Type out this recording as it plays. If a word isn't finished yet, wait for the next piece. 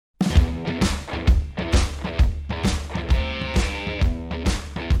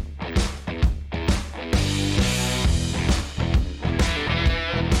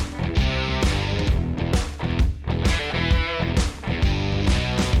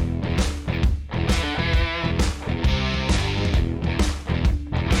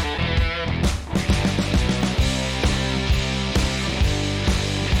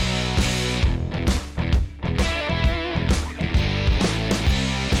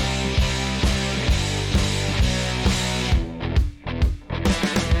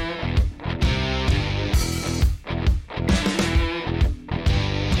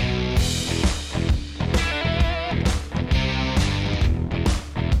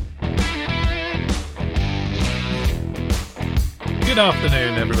Good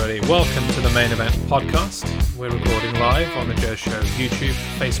afternoon, everybody. Welcome to the Main Event podcast. We're recording live on the Joe Show YouTube,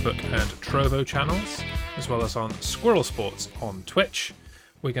 Facebook, and Trovo channels, as well as on Squirrel Sports on Twitch.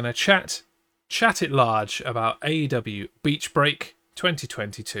 We're going to chat it large about AEW Beach Break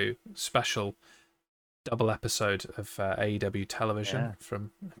 2022 special double episode of AEW television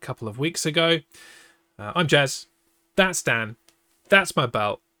from a couple of weeks ago. I'm Jez. That's Dan. That's my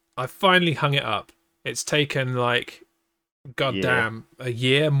belt. I finally hung it up. It's taken goddamn a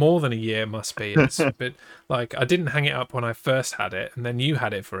year, more than a year must be. It's a bit like I didn't hang it up when I first had it, and then you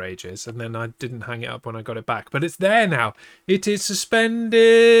had it for ages, and then I didn't hang it up when I got it back. But it's there now. It is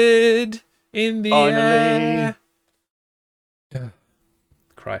suspended in the air.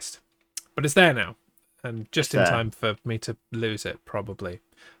 Christ. But it's there now. And just in time for me to lose it, probably.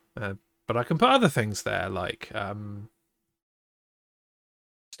 But I can put other things there, like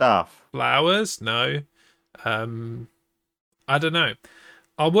stuff. Flowers? No. I don't know.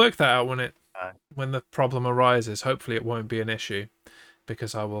 I'll work that out when the problem arises. Hopefully it won't be an issue,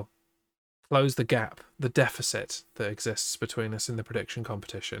 because I will close the gap, the deficit that exists between us in the prediction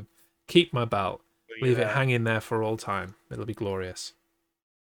competition. Keep my belt. Leave it hanging there for all time. It'll be glorious.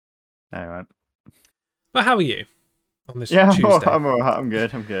 All right. But how are you on this Tuesday? I'm all right. I'm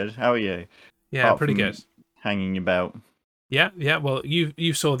good. How are you? Yeah, Apart pretty from good. Hanging your belt. Yeah. Well,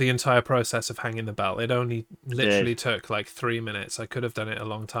 you saw the entire process of hanging the belt. It only literally took like 3 minutes. I could have done it a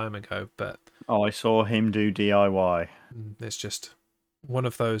long time ago, but I saw him do DIY. It's just one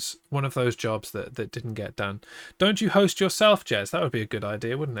of those jobs that didn't get done. Don't you host yourself, Jez? That would be a good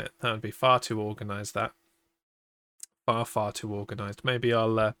idea, wouldn't it? That would be far too organised. That far too organised. Maybe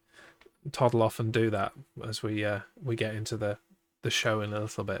I'll toddle off and do that as we get into the show in a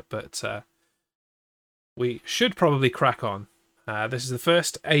little bit, but we should probably crack on. This is the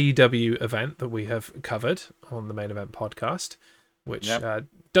first AEW event that we have covered on the Main Event podcast, which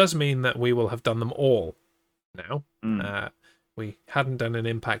does mean that we will have done them all now. We hadn't done an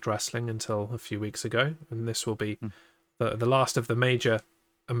Impact Wrestling until a few weeks ago, and this will be the last of the major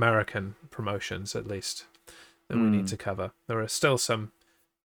American promotions, at least, that we need to cover. There are still some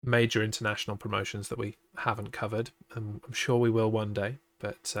major international promotions that we haven't covered, and I'm sure we will one day,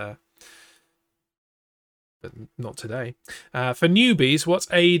 but not today. For newbies, what's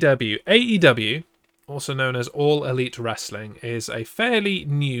AEW? AEW, also known as All Elite Wrestling, is a fairly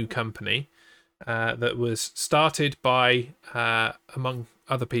new company that was started by, among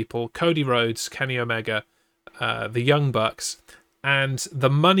other people, Cody Rhodes, Kenny Omega, the Young Bucks, and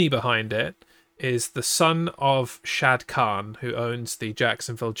the money behind it is the son of Shad Khan, who owns the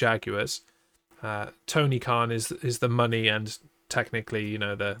Jacksonville Jaguars. Tony Khan is the money and technically,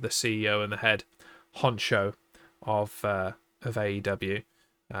 the CEO and the head honcho of AEW.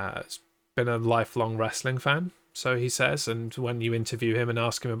 Has been a lifelong wrestling fan, so he says, and when you interview him and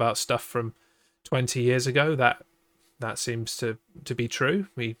ask him about stuff from 20 years ago, that seems to be true.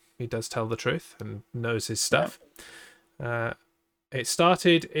 He does tell the truth and knows his stuff. It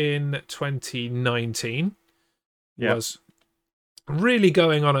started in 2019. Was really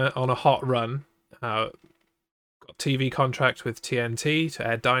going on a hot run. Got a TV contract with TNT to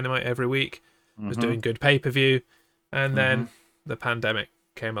air Dynamite every week. Was doing good pay-per-view, and then the pandemic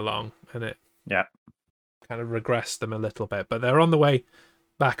came along, and it kind of regressed them a little bit. But they're on the way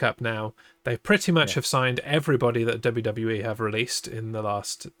back up now. They pretty much have signed everybody that WWE have released in the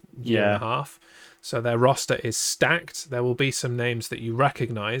last year and a half. So their roster is stacked. There will be some names that you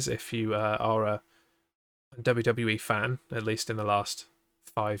recognize if you are a WWE fan, at least in the last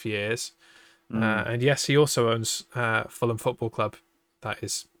 5 years. And yes, he also owns Fulham Football Club. That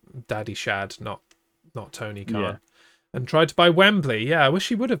is Daddy Shad, not Tony Khan. And tried to buy Wembley. Yeah, I wish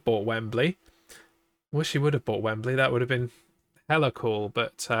he would have bought Wembley. That would have been hella cool.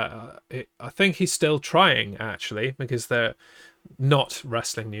 But I think he's still trying, actually, because they're not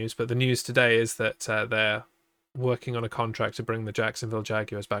wrestling news. But the news today is that they're working on a contract to bring the Jacksonville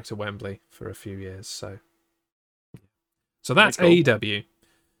Jaguars back to Wembley for a few years. So that's cool. AEW.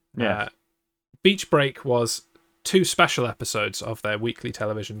 Yeah. Beach Break was 2 special episodes of their weekly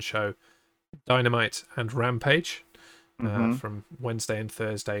television show, Dynamite and Rampage, from Wednesday and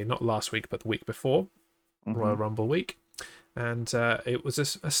Thursday, not last week, but the week before, Royal Rumble week. And it was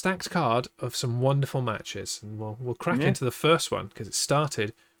a stacked card of some wonderful matches. And we'll crack into the first one, because it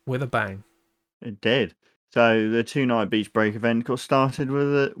started with a bang. It did. So the 2-night Beach Break event got started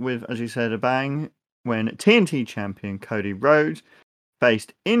with, as you said, a bang, when TNT champion Cody Rhodes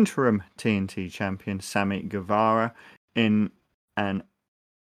faced interim TNT champion Sammy Guevara in an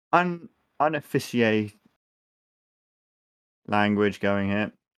unofficiated language going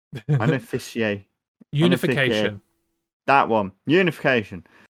here. Unofficiated. Unification. That one. Unification.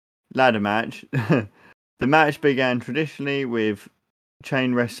 Ladder match. The match began traditionally with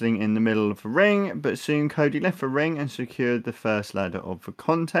chain wrestling in the middle of the ring, but soon Cody left the ring and secured the first ladder of the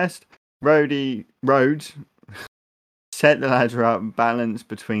contest. Rhodes set the ladder up balanced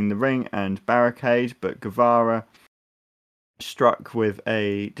between the ring and barricade, but Guevara struck with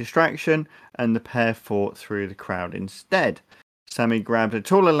a distraction and the pair fought through the crowd instead. Sammy grabbed a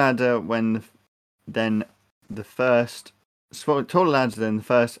taller ladder than the first,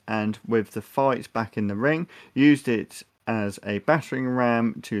 and with the fight back in the ring, used it as a battering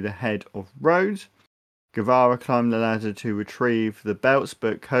ram to the head of Rhodes. Guevara climbed the ladder to retrieve the belts,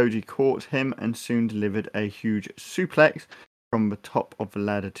 but Cody caught him and soon delivered a huge suplex from the top of the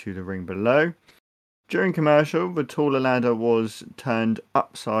ladder to the ring below. During commercial, the taller ladder was turned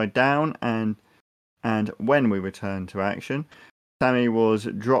upside down, and when we returned to action, Sammy was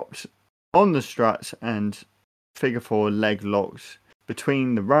dropped on the struts and figure 4 leg locked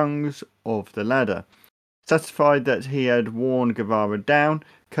between the rungs of the ladder. Satisfied that he had worn Guevara down,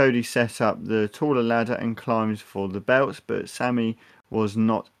 Cody set up the taller ladder and climbed for the belts, but Sammy was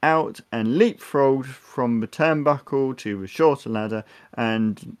not out and leapfrogged from the turnbuckle to the shorter ladder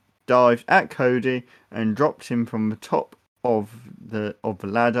and dived at Cody and dropped him from the top of the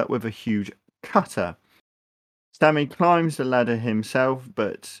ladder with a huge cutter. Sammy climbs the ladder himself,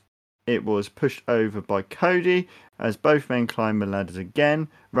 but it was pushed over by Cody. As both men climbed the ladders again,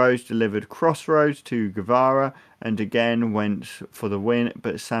 Rhodes delivered crossroads to Guevara and again went for the win,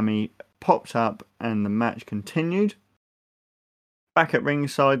 but Sammy popped up and the match continued. Back at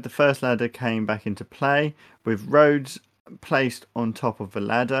ringside, the first ladder came back into play, with Rhodes placed on top of the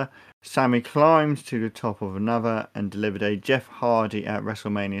ladder. Sammy climbed to the top of another and delivered a Jeff Hardy at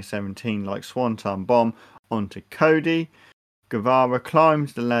WrestleMania 17 like Swanton Bomb onto Cody. Guevara climbed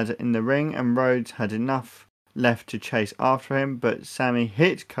the ladder in the ring and Rhodes had enough left to chase after him, but Sammy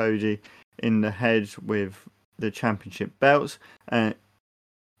hit Cody in the head with the championship belts and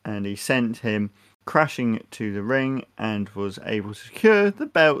he sent him crashing to the ring and was able to secure the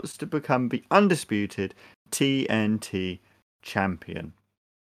belts to become the undisputed TNT champion.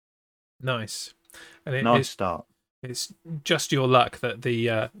 Nice. And nice start. It's just your luck that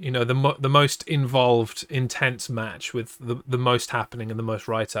the most involved, intense match with the most happening and the most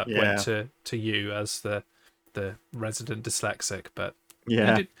write up went to you as the resident dyslexic. But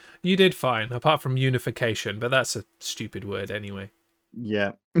you did fine, apart from unification. But that's a stupid word anyway.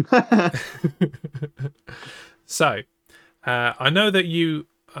 Yeah. So, I know that you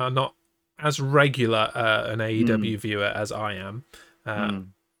are not as regular an AEW viewer as I am.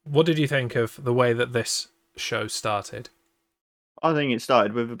 What did you think of the way that this show started? I think it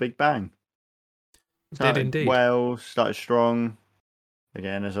started with a big bang. Did indeed. Well, started strong.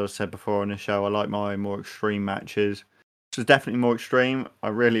 Again, as I said before on the show, I like my more extreme matches. This was definitely more extreme. I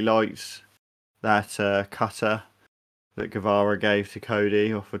really liked that cutter that Guevara gave to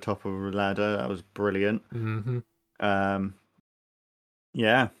Cody off the top of the ladder. That was brilliant. Mm-hmm.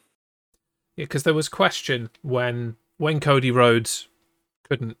 Yeah, because there was question when Cody Rhodes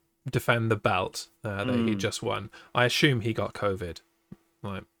couldn't defend the belt that he just won. I assume he got COVID,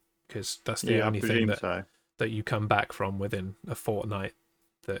 like, because that's the only thing that you come back from within a fortnight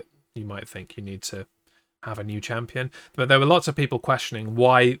that you might think you need to have a new champion. But there were lots of people questioning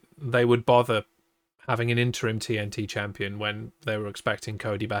why they would bother having an interim TNT champion when they were expecting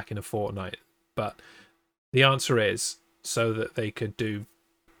Cody back in a fortnight. But the answer is so that they could do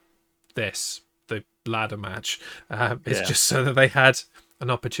the ladder match. It's just so that they had an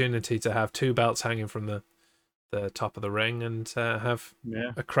opportunity to have two belts hanging from the top of the ring and have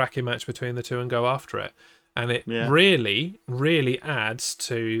a cracking match between the two and go after it. And it really, really adds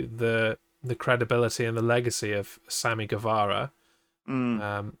to the credibility and the legacy of Sammy Guevara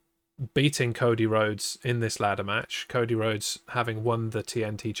beating Cody Rhodes in this ladder match. Cody Rhodes having won the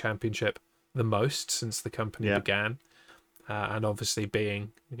TNT Championship the most since the company began, and obviously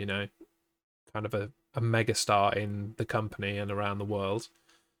being, kind of a megastar in the company and around the world.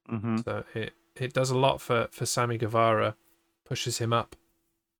 So it does a lot for Sammy Guevara, pushes him up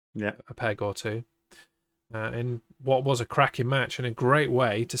a peg or two in what was a cracking match and a great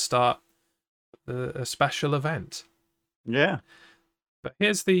way to start a special event. Yeah. But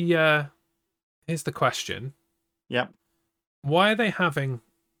here's the question. Yeah. Why are they having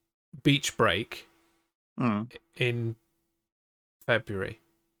Beach Break in February?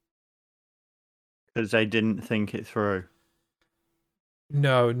 Because they didn't think it through.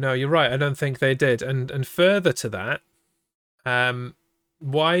 No, you're right. I don't think they did. And further to that,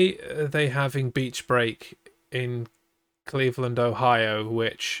 why are they having Beach Break in Cleveland, Ohio,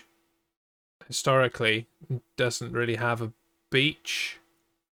 which historically doesn't really have a beach.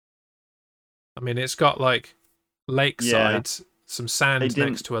 I mean, it's got like Yeah, lakesides, some they sand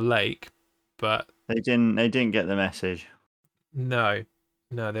didn't. next to a lake, but They didn't. They didn't get the message. no,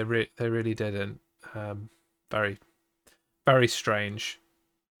 no, they really didn't. Very very strange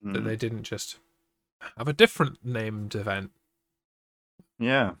that Mm. they didn't just have a different named event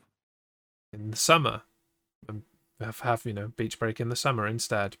Yeah. in the summer and have beach break in the summer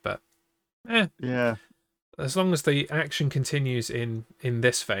instead. But Yeah. as long as the action continues in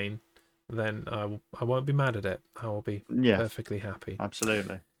this vein, then I won't be mad at it. I will be Yes. perfectly happy.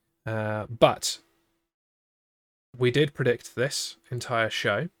 Absolutely. But we did predict this entire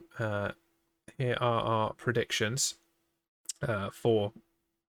show. Here are our predictions for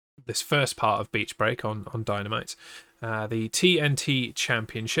this first part of Beach Break on Dynamite. The TNT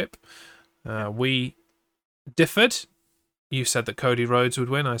Championship. We differed. You said that Cody Rhodes would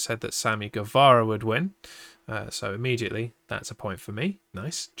win. I said that Sammy Guevara would win. So immediately, that's a point for me.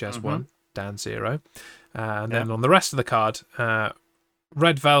 Nice. Jez 1, Dan 0. And then on the rest of the card,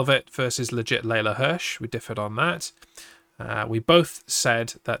 Red Velvet versus Legit Layla Hirsch. We differed on that. We both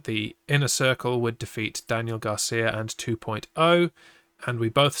said that the Inner Circle would defeat Daniel Garcia and 2.0. And we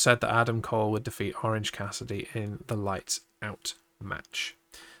both said that Adam Cole would defeat Orange Cassidy in the Lights Out match.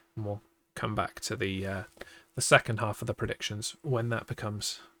 And we'll come back to the second half of the predictions when that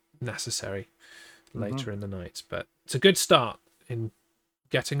becomes necessary later in the night. But it's a good start in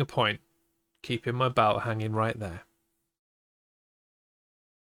getting a point, keeping my belt hanging right there.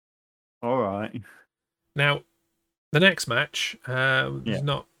 All right. Now, the next match,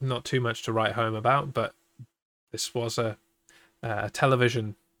 not too much to write home about, but this was a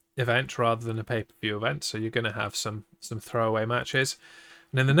television event rather than a pay-per-view event, so you're going to have some throwaway matches.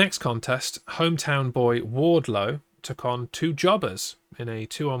 And in the next contest, hometown boy Wardlow took on two jobbers in a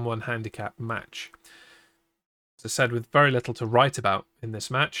 2-on-1 handicap match. As I said, with very little to write about in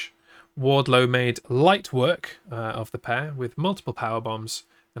this match, Wardlow made light work of the pair with multiple power bombs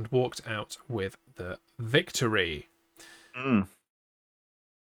and walked out with the victory.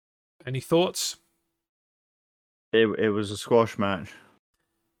 Any thoughts? It was a squash match.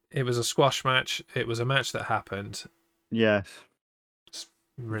 It was a squash match. It was a match that happened. Yes.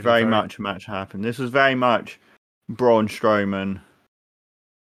 Really very much a match happened. This was very much Braun Strowman,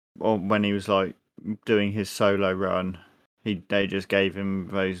 or when he was like doing his solo run. They just gave him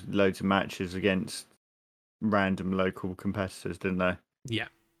those loads of matches against random local competitors, didn't they? Yeah.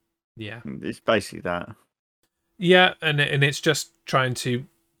 It's basically that. Yeah, and it's just trying to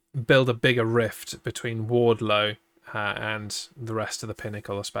build a bigger rift between Wardlow and the rest of the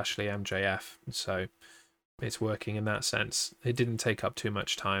Pinnacle, especially MJF. So it's working in that sense. It didn't take up too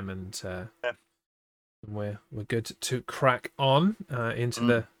much time, and we're good to crack on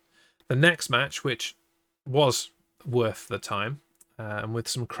into the next match, which was worth the time, and with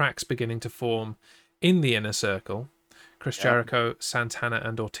some cracks beginning to form in the Inner Circle. Chris Jericho, Santana,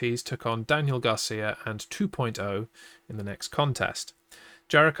 and Ortiz took on Daniel Garcia and 2.0 in the next contest.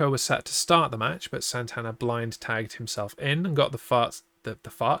 Jericho was set to start the match, but Santana blind tagged himself in and got the fight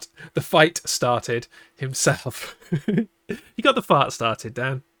started himself. He got the fart started,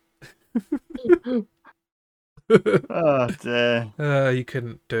 Dan. Oh dear. You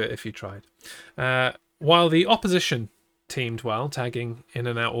couldn't do it if you tried. While the opposition teamed well, tagging in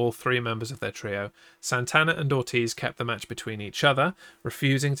and out all three members of their trio, Santana and Ortiz kept the match between each other,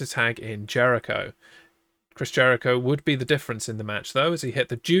 refusing to tag in Jericho. Chris Jericho would be the difference in the match, though, as he hit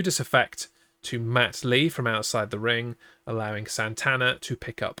the Judas effect to Matt Lee from outside the ring, allowing Santana to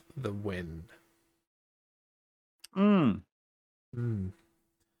pick up the win.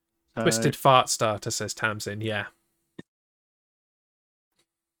 Twisted fart starter, says Tamsin. Yeah.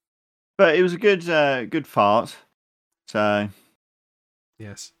 But it was a good fart. So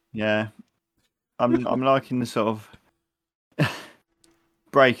yes. Yeah. I'm liking the sort of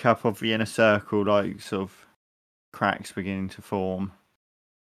breakup of the Inner Circle, like sort of cracks beginning to form.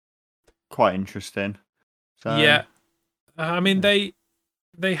 Quite interesting. So yeah. I mean they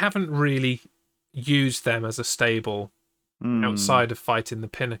haven't really used them as a stable outside of fighting the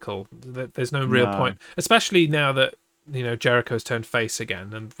Pinnacle. There's no real point, especially now that Jericho's turned face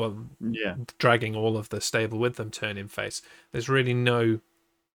again, and dragging all of the stable with them turning face. There's really no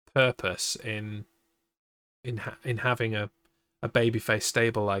purpose in having a babyface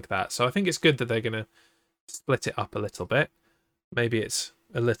stable like that. So I think it's good that they're going to split it up a little bit. Maybe it's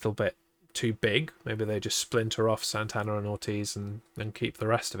a little bit too big. Maybe they just splinter off Santana and Ortiz and keep the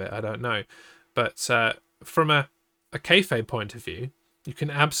rest of it. I don't know. But from a kayfabe point of view, you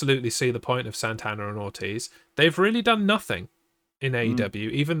can absolutely see the point of Santana and Ortiz. They've really done nothing in AEW,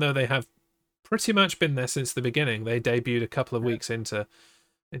 even though they have pretty much been there since the beginning. They debuted a couple of Yeah. weeks into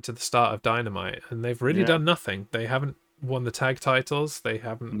the start of Dynamite, and they've really Yeah. done nothing. They haven't won the tag titles. They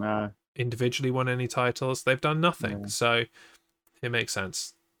haven't No. individually won any titles. They've done nothing. Yeah. So it makes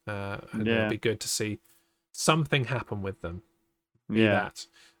sense. And it'll Yeah. be good to see something happen with them. Be Yeah. that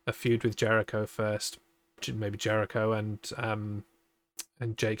a feud with Jericho first, maybe Jericho and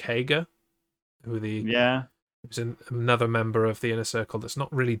Jake Hager, who Yeah. who's another member of the Inner Circle that's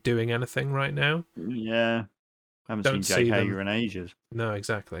not really doing anything right now. Yeah. Haven't Don't seen Jake see Hager them. in ages. No,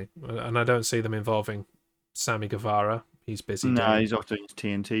 exactly, and I don't see them involving Sammy Guevara. He's busy No, doing. he's off doing his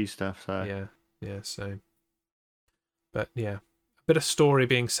TNT stuff. So Yeah. So, but yeah, a bit of story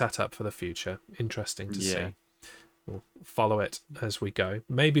being set up for the future. Interesting to yeah. see. We'll follow it as we go.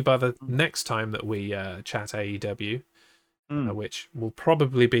 Maybe by the Mm. next time that we chat AEW, Mm. which will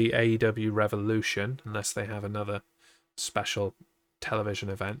probably be AEW Revolution, unless they have another special television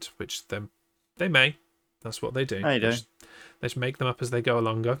event, which they may. That's what they do. They do. They just make them up as they go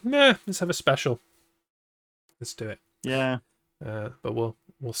along. Go, nah, let's have a special. Let's do it. Yeah. But we'll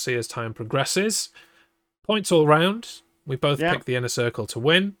see as time progresses. Points all round. We both picked the Inner Circle to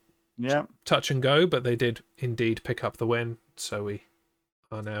win. Yeah. Touch and go, but they did indeed pick up the win. So we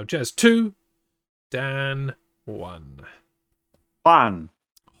are now Jez 2, Dan 1. Juan.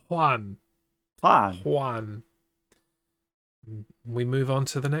 We move on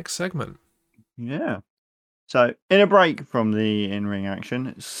to the next segment. Yeah. So, in a break from the in-ring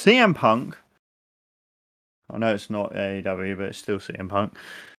action, CM Punk, I know it's not AEW, but it's still CM Punk,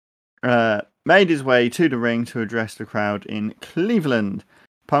 made his way to the ring to address the crowd in Cleveland.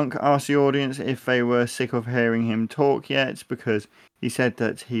 Punk asked the audience if they were sick of hearing him talk yet, because he said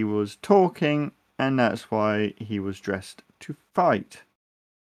that he was talking, and that's why he was dressed to fight.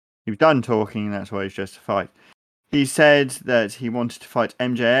 He was done talking, and that's why he's dressed to fight. He said that he wanted to fight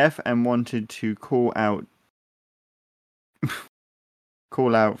MJF and wanted to call out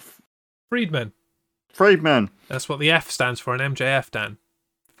Friedman. That's what the F stands for in MJF, Dan.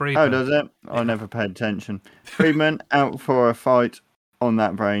 Friedman. Oh, does it? I never paid attention. Friedman out for a fight on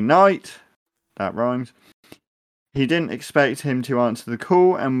that very night. That rhymes. He didn't expect him to answer the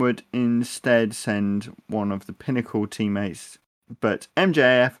call and would instead send one of the Pinnacle teammates. But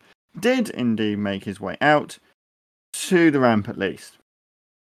MJF did indeed make his way out to the ramp at least.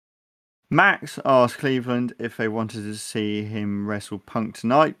 Max asked Cleveland if they wanted to see him wrestle Punk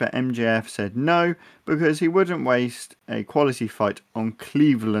tonight, but MJF said no because he wouldn't waste a quality fight on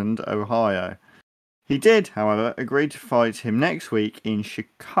Cleveland, Ohio. He did, however, agree to fight him next week in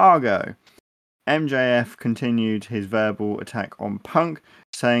Chicago. MJF continued his verbal attack on Punk,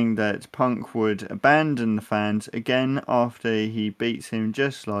 saying that Punk would abandon the fans again after he beats him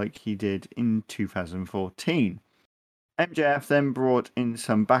just like he did in 2014. MJF then brought in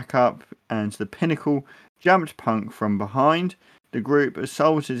some backup and the Pinnacle jumped Punk from behind. The group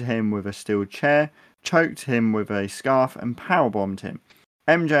assaulted him with a steel chair, choked him with a scarf and powerbombed him.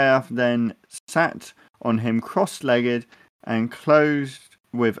 MJF then sat on him cross-legged and closed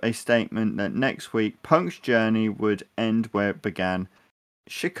with a statement that next week Punk's journey would end where it began,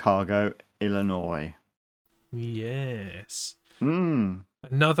 Chicago, Illinois. Yes.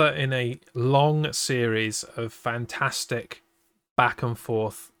 Another in a long series of fantastic back and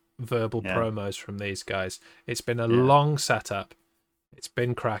forth verbal promos from these guys. It's been a long setup. It's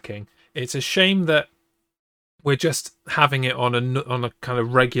been cracking. It's a shame that we're just having it on a kind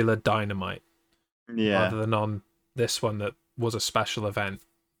of regular Dynamite, rather than on this one that was a special event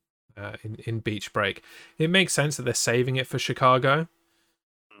in Beach Break. It makes sense that they're saving it for Chicago,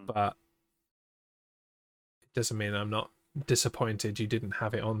 but it doesn't mean I'm not disappointed you didn't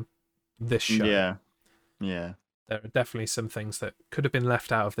have it on this show. Yeah. There are definitely some things that could have been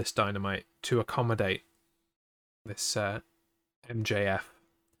left out of this Dynamite to accommodate this MJF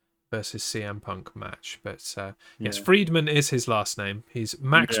versus CM Punk match. But yes, Friedman is his last name. He's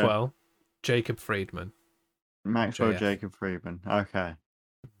Maxwell Jacob Friedman. Maxwell MJF. Jacob Friedman. Okay.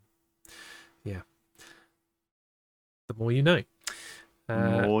 Yeah. The more you know.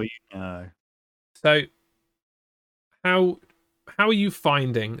 The more you know. So, how are you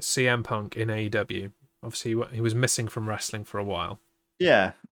finding CM Punk in AEW? Obviously, he was missing from wrestling for a while.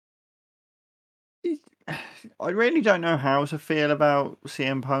 Yeah. I really don't know how to feel about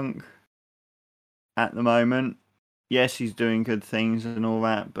CM Punk at the moment. Yes, he's doing good things and all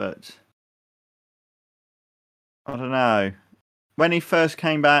that, but I don't know. When he first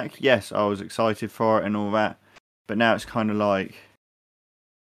came back, yes, I was excited for it and all that, but now it's kind of like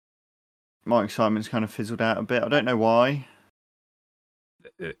my excitement's kind of fizzled out a bit. I don't know why.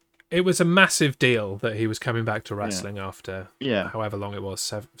 It was a massive deal that he was coming back to wrestling after however long it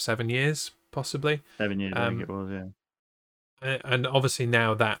was, 7 years. possibly. 7 years, I think it was. Yeah. And obviously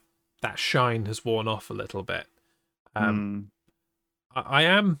now that shine has worn off a little bit. I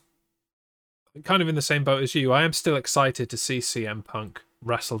am kind of in the same boat as you. I am still excited to see CM Punk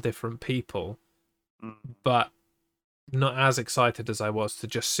wrestle different people, but not as excited as I was to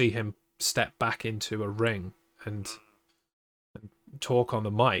just see him step back into a ring and talk on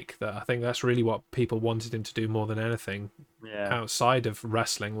the mic. That I think that's really what people wanted him to do more than anything outside of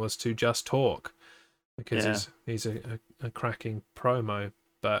wrestling, was to just talk, because he's a cracking promo.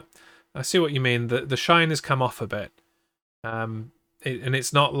 But I see what you mean. The shine has come off a bit, and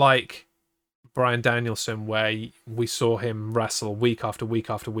it's not like Bryan Danielson, where we saw him wrestle week after week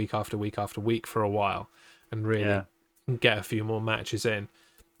after week after week after week for a while and really get a few more matches in.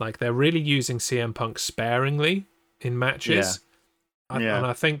 Like, they're really using CM Punk sparingly in matches. And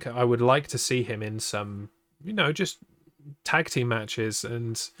I think I would like to see him in some, just tag team matches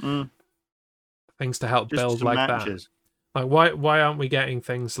and things to help just build like matches. That. Like, why aren't we getting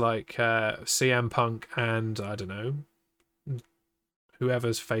things like CM Punk and, I don't know,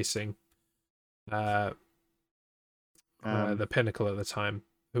 whoever's facing the Pinnacle at the time,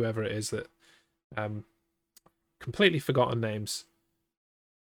 whoever it is that completely forgotten names.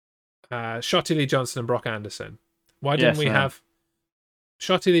 Shotty Lee Johnson and Brock Anderson. Why didn't we have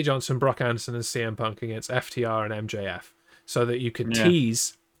Shotty Lee Johnson, Brock Anderson, and CM Punk against FTR and MJF, so that you could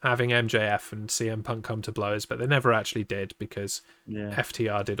tease having MJF and CM Punk come to blows, but they never actually did, because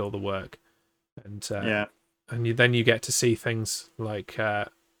FTR did all the work, and then you get to see things like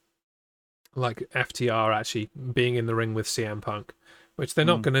FTR actually being in the ring with CM Punk, which they're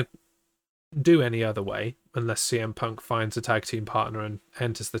not going to do any other way unless CM Punk finds a tag team partner and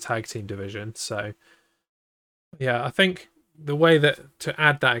enters the tag team division. So I think the way that to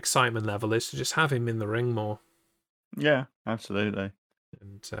add that excitement level is to just have him in the ring more. Yeah, absolutely.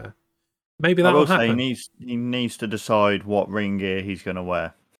 And maybe that will happen. He needs to decide what ring gear he's going to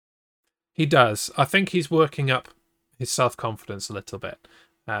wear. He does. I think he's working up his self-confidence a little bit.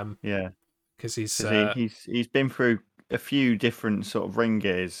 Because he's been through a few different sort of ring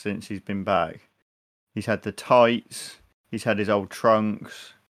gears since he's been back. He's had the tights, he's had his old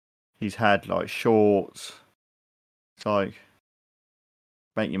trunks, he's had like shorts. It's like,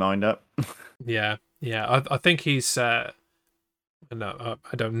 make your mind up. I think he's no, I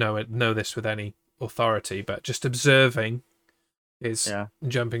don't know this with any authority, but just observing his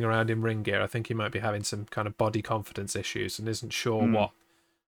jumping around in ring gear, I think he might be having some kind of body confidence issues and isn't sure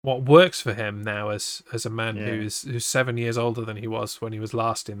what works for him now as a man who's 7 years older than he was when he was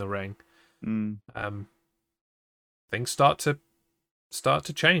last in the ring. Things start to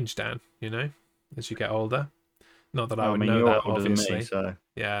change, Dan, as you get older. Not that I would know that, obviously. Me, so.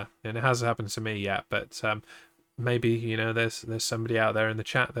 Yeah, and it hasn't happened to me yet, but maybe there's somebody out there in the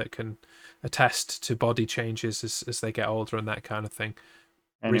chat that can attest to body changes as they get older and that kind of thing.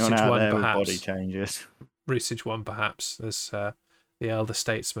 Anyone out there with body changes? Research one, perhaps, as the elder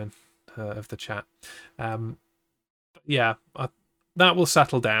statesman of the chat. That will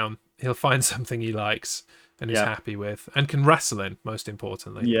settle down. He'll find something he likes and is happy with, and can wrestle in, most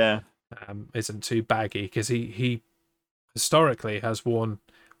importantly. Isn't too baggy, because he historically has worn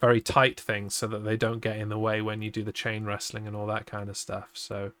very tight things so that they don't get in the way when you do the chain wrestling and all that kind of stuff.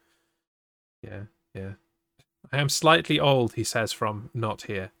 So I am slightly old, he says from not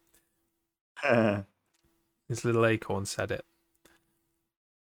here. His little acorn said it.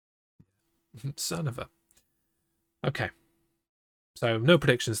 Son of a... Okay. So no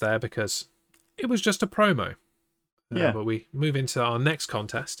predictions there, because it was just a promo. But we move into our next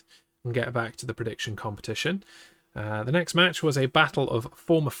contest and get back to the prediction competition. The next match was a battle of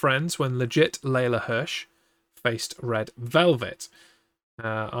former friends when legit Layla Hirsch faced Red Velvet.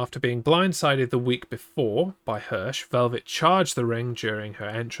 After being blindsided the week before by Hirsch, Velvet charged the ring during her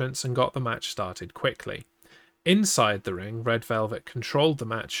entrance and got the match started quickly. Inside the ring, Red Velvet controlled the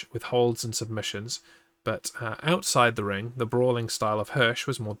match with holds and submissions, but outside the ring, the brawling style of Hirsch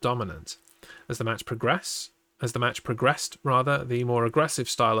was more dominant. As the match progressed, the more aggressive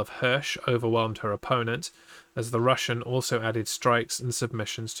style of Hirsch overwhelmed her opponent, as the Russian also added strikes and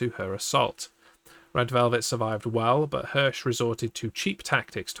submissions to her assault. Red Velvet survived well, but Hirsch resorted to cheap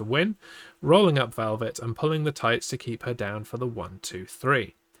tactics to win, rolling up Velvet and pulling the tights to keep her down for the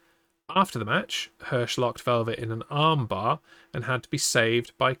 1-2-3. After the match, Hirsch locked Velvet in an arm bar and had to be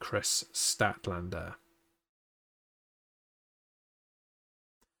saved by Chris Statlander.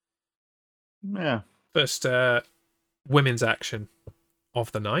 Yeah. First women's action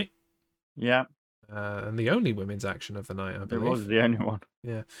of the night. Yeah. And the only women's action of the night, I believe. It was the only one.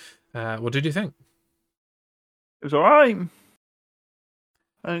 Yeah. What did you think? It was all right.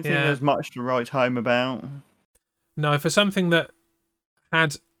 I don't think Yeah. there's much to write home about. No, for something that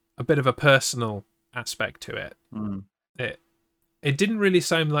had a bit of a personal aspect to it, Mm. it it didn't really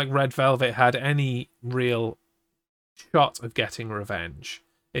seem like Red Velvet had any real shot of getting revenge.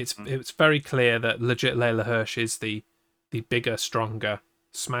 It's very clear that legit Layla Hirsch is the bigger, stronger,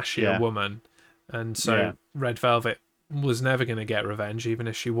 smashier Yeah, woman, and yeah, so Red Velvet was never going to get revenge, even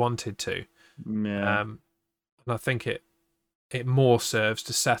if she wanted to. yeah, And I think it more serves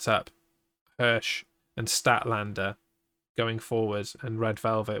to set up Hirsch and Statlander going forward, and Red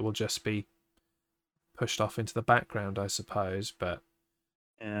Velvet will just be pushed off into the background, I suppose. But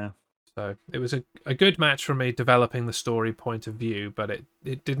yeah. so it was a good match for me developing the story point of view, but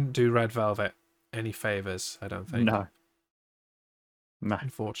it didn't do Red Velvet any favors, I don't think, No, no.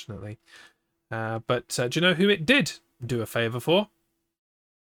 unfortunately. But do you know who it did do a favor for?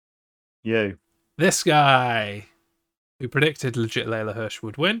 You. This guy, who predicted legit Layla Hirsch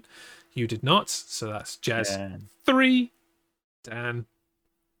would win. You did not, so that's Jez Yeah. 3, Dan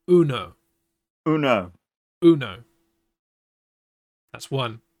Uno. Uno. Uno. That's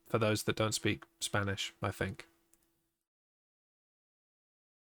 1 for those that don't speak Spanish, I think.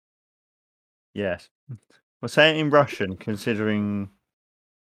 Yes. Well, say it in Russian, considering.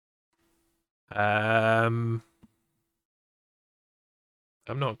 I'm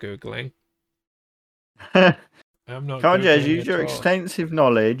not Googling. Come I'm not on, Jez, Googling use at your all. extensive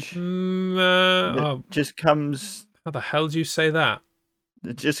knowledge that just comes. How the hell do you say that?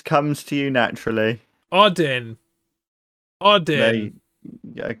 That just comes to you naturally. Odin. Odin.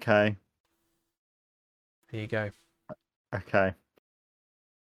 Okay. There you go. Okay.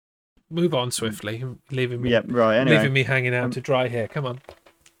 Move on swiftly, leaving me, Yep. Right. Anyway, leaving me hanging out to dry here. Come on.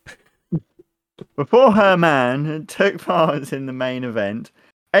 before her man took part in the main event,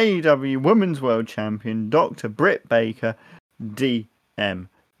 AEW Women's World Champion Dr. Britt Baker, DMD,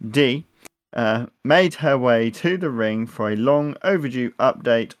 made her way to the ring for a long overdue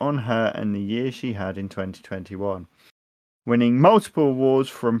update on her and the year she had in 2021, winning multiple awards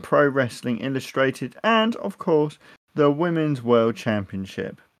from Pro Wrestling Illustrated and, of course, the Women's World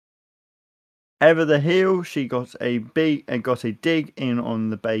Championship. Ever the heel, she got a dig in on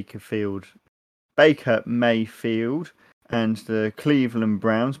the Baker Mayfield and the Cleveland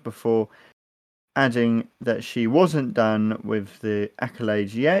Browns before adding that she wasn't done with the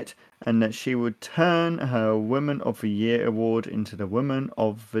accolades yet and that she would turn her Woman of the Year award into the Woman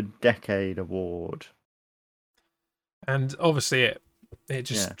of the Decade award. And obviously it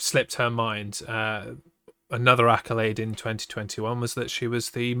just slipped her mind. Another accolade in 2021 was that she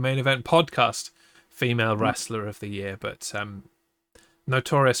was the Main Event Podcast Female Wrestler of the Year, but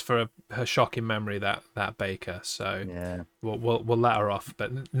notorious for her shocking memory, that Baker. So we'll let her off.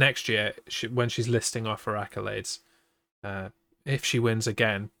 But next year, when she's listing off her accolades, if she wins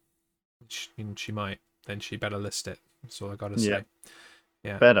again, she might, then she better list it. That's all I got to say.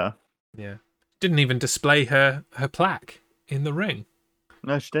 Yeah, better. Yeah, didn't even display her plaque in the ring.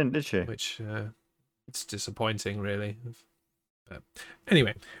 No, she didn't, did she? Which it's disappointing, really. But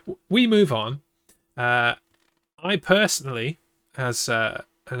anyway, we move on. I personally, as an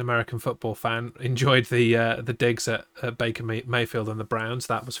American football fan, enjoyed the digs at Baker Mayfield and the Browns.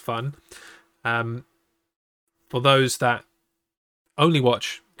 That was fun. For those that only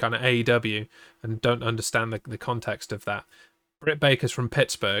watch kind of AEW and don't understand the context of that, Britt Baker's from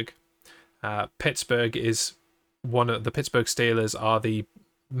Pittsburgh. Pittsburgh is one of the Pittsburgh Steelers are the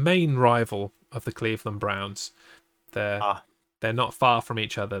main rival of the Cleveland Browns. They're not far from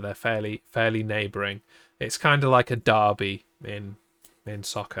each other. They're fairly neighboring. It's kind of like a derby in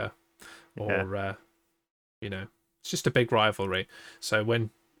soccer, or it's just a big rivalry. So when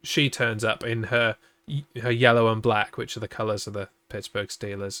she turns up in her yellow and black, which are the colours of the Pittsburgh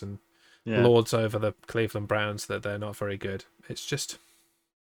Steelers, and lords over the Cleveland Browns that they're not very good, it's just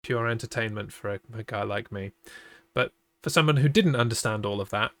pure entertainment for a guy like me. But for someone who didn't understand all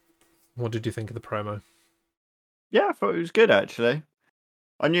of that, what did you think of the promo? Yeah, I thought it was good, actually.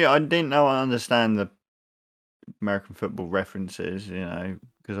 I didn't know I understand the American football references,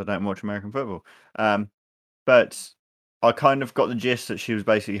 because I don't watch American football. But I kind of got the gist that she was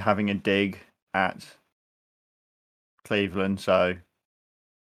basically having a dig at Cleveland, so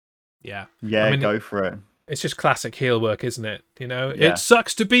yeah, go for it. It's just classic heel work, isn't it? It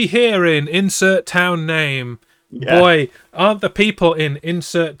sucks to be here in insert town name. Yeah. Boy, aren't the people in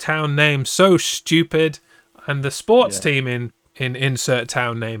insert town name so stupid? And the sports team in insert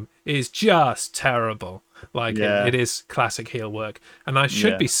town name is just terrible. Like it is classic heel work, and I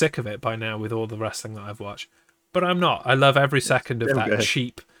should be sick of it by now with all the wrestling that I've watched, but I'm not. I love every second of that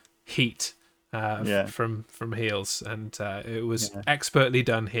cheap heat Yeah. from heels, and it was Yeah. expertly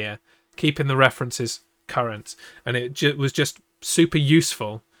done here, keeping the references current, and it was just super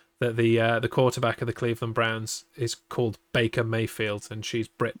useful that the quarterback of the Cleveland Browns is called Baker Mayfield, and she's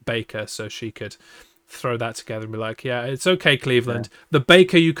Britt Baker, so she could throw that together and be like, yeah, it's okay, Cleveland. Yeah. The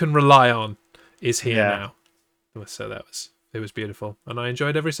Baker you can rely on is here Yeah. now. So it was beautiful, and I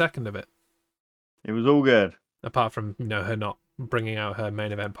enjoyed every second of it. It was all good. Apart from her not bringing out her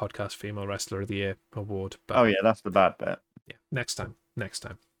main event podcast Female Wrestler of the Year award, but Oh yeah, that's the bad bit. yeah, next time.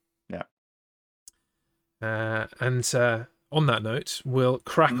 Yeah. And on that note, we'll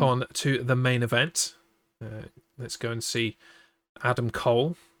crack on to the main event. Let's go and see Adam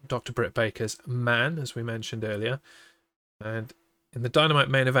Cole, Dr. Britt Baker's man, as we mentioned earlier. And in the Dynamite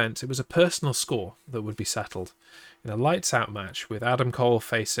main event, it was a personal score that would be settled in a lights-out match with Adam Cole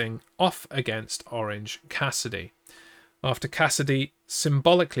facing off against Orange Cassidy. After Cassidy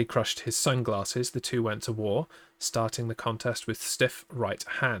symbolically crushed his sunglasses, the two went to war, starting the contest with stiff right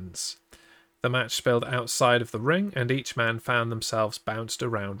hands. The match spilled outside of the ring, and each man found themselves bounced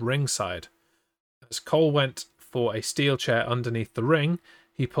around ringside. As Cole went for a steel chair underneath the ring,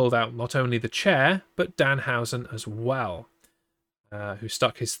 he pulled out not only the chair, but Danhausen as well, who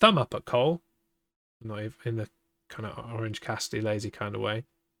stuck his thumb up at Cole, not in the kind of Orange Cassidy lazy kind of way,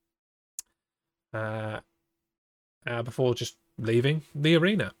 before just leaving the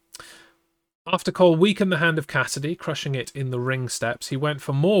arena. After Cole weakened the hand of Cassidy, crushing it in the ring steps, he went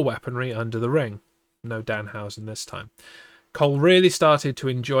for more weaponry under the ring. No Danhausen this time. Cole really started to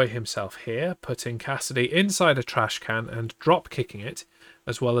enjoy himself here, putting Cassidy inside a trash can and drop-kicking it,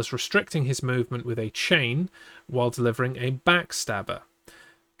 as well as restricting his movement with a chain while delivering a backstabber.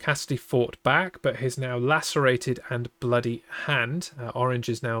 Cassidy fought back, but his now lacerated and bloody hand,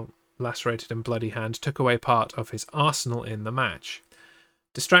 Orange's now lacerated and bloody hand, took away part of his arsenal in the match.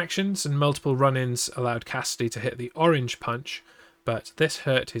 Distractions and multiple run-ins allowed Cassidy to hit the orange punch, but this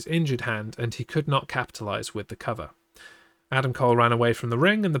hurt his injured hand and he could not capitalize with the cover. Adam Cole ran away from the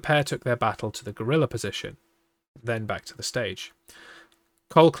ring and the pair took their battle to the gorilla position, then back to the stage.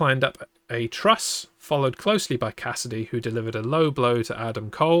 Cole climbed up a truss, followed closely by Cassidy, who delivered a low blow to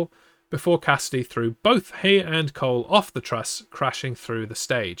Adam Cole, before Cassidy threw both he and Cole off the truss, crashing through the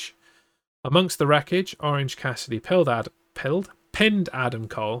stage. Amongst the wreckage, Orange Cassidy pinned Adam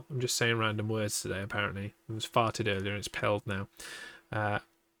Cole. I'm just saying random words today, apparently. It was farted earlier and it's pilled now.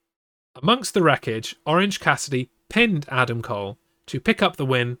 Amongst the wreckage, Orange Cassidy pinned Adam Cole to pick up the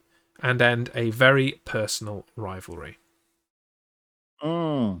win and end a very personal rivalry.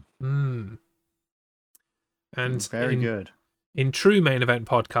 And very good. In true main event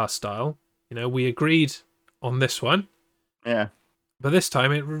podcast style, we agreed on this one. Yeah. But this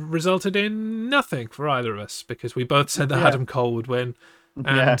time it resulted in nothing for either of us because we both said that Adam Cole would win.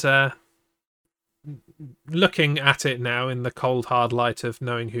 And looking at it now in the cold, hard light of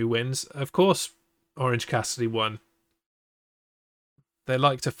knowing who wins, of course, Orange Cassidy won. They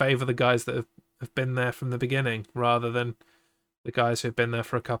like to favour the guys that have been there from the beginning rather than the guys who've been there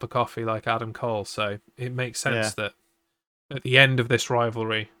for a cup of coffee like Adam Cole. So it makes sense that at the end of this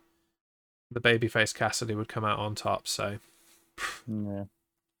rivalry, the babyface Cassidy would come out on top. So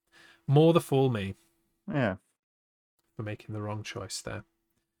more the fool me. Yeah. For making the wrong choice there.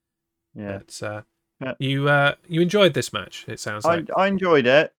 Yeah. But you enjoyed this match, it sounds like. I enjoyed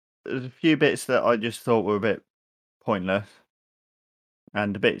it. There's a few bits that I just thought were a bit pointless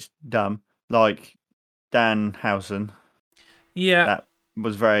and a bit dumb, like Danhausen. Yeah. That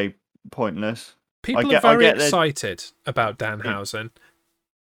was very pointless. People are very excited about Danhausen.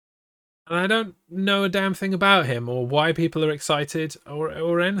 And I don't know a damn thing about him or why people are excited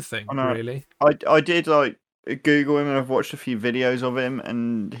or anything, really. I did Google him and I've watched a few videos of him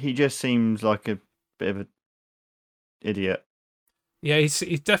and he just seems like a bit of an idiot. Yeah,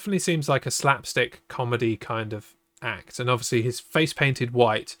 he definitely seems like a slapstick comedy kind of act. And obviously his face painted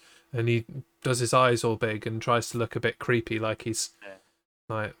white and he does his eyes all big and tries to look a bit creepy like he's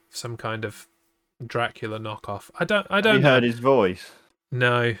like some kind of Dracula knockoff. I don't know. Have you heard his voice?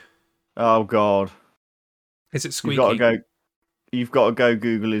 No. Oh God. Is it squeaky? You've got to go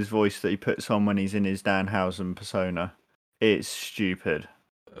Google his voice that he puts on when he's in his Danhausen persona. It's stupid.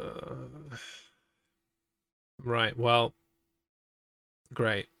 Right. Well,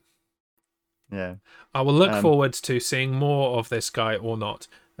 great. Yeah. I will look forward to seeing more of this guy or not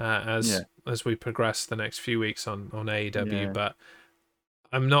as we progress the next few weeks on AEW, but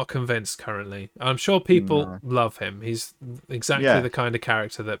I'm not convinced currently. I'm sure people love him. He's exactly the kind of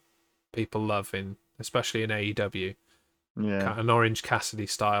character that people love especially in AEW. Yeah. An Orange Cassidy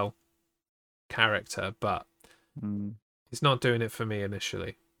style character, but he's not doing it for me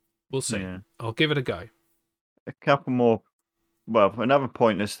initially. We'll see. Yeah. I'll give it a go. A couple more. Well, another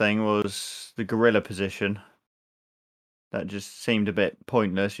pointless thing was the gorilla position. That just seemed a bit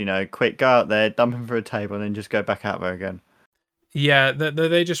pointless. Quick, go out there, dump him for a table, and then just go back out there again. Yeah,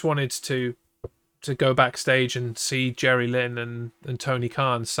 they just wanted to go backstage and see Jerry Lynn and Tony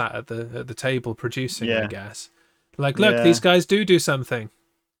Khan sat at the table producing. I guess. Like, look, these guys do something.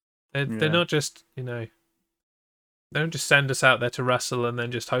 They're not just they don't just send us out there to wrestle and then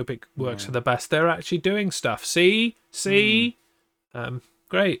just hope it works for the best. They're actually doing stuff. See,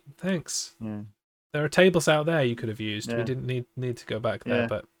 great, thanks. Yeah. There are tables out there you could have used. We didn't need to go back there,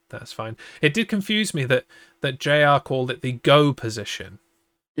 but that's fine. It did confuse me that JR called it the go position.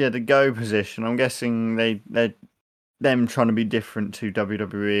 Yeah, the go position. I'm guessing they're them trying to be different to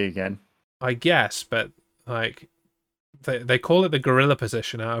WWE again. I guess, but like they call it the gorilla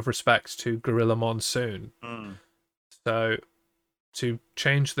position out of respect to Gorilla Monsoon. So to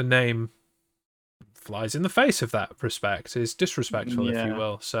change the name flies in the face of that respect, is disrespectful, if you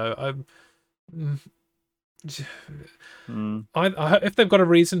will. So if they've got a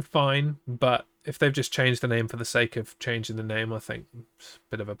reason, fine. But if they've just changed the name for the sake of changing the name, I think it's a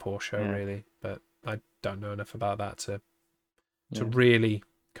bit of a poor show, really. But I don't know enough about that to really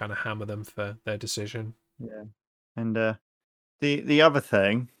kind of hammer them for their decision. Yeah, and the other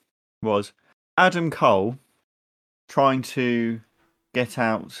thing was Adam Cole trying to get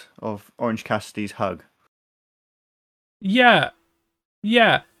out of Orange Cassidy's hug. Yeah,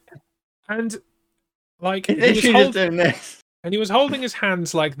 and like he was just doing this, and he was holding his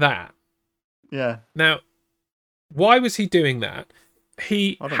hands like that. Yeah. Now, why was he doing that?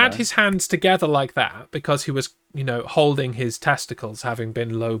 He had his hands together like that because he was, holding his testicles, having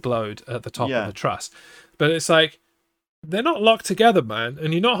been low blowed at the top of the truss. But it's like they're not locked together, man,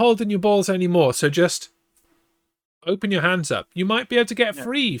 and you're not holding your balls anymore. So just open your hands up. You might be able to get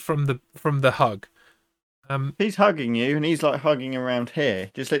free from the hug. He's hugging you, and he's like hugging around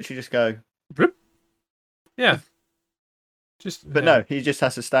here. Just literally, just go. Yeah. No, he just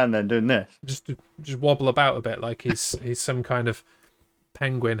has to stand there doing this. Just wobble about a bit like he's some kind of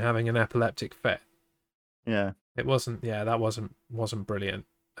penguin having an epileptic fit. Yeah. It wasn't. Yeah, that wasn't brilliant.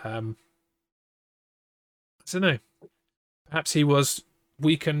 I don't know. Perhaps he was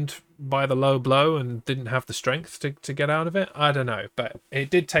weakened by the low blow and didn't have the strength to get out of it. I don't know, but it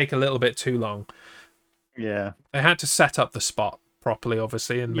did take a little bit too long. Yeah. They had to set up the spot properly,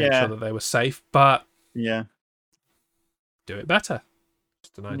 obviously, and make sure that they were safe. But do it better.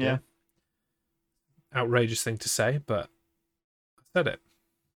 Just an idea. Outrageous thing to say, but I said it.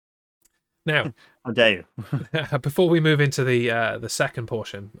 Now, how dare you? Before we move into the second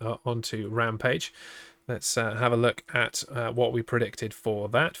portion, onto Rampage, let's have a look at what we predicted for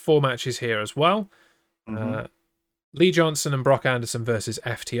that. 4 matches here as well. Lee Johnson and Brock Anderson versus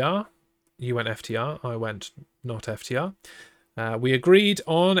FTR. You went FTR. I went not FTR. We agreed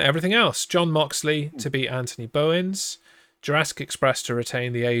on everything else. Jon Moxley to beat Anthony Bowens. Jurassic Express to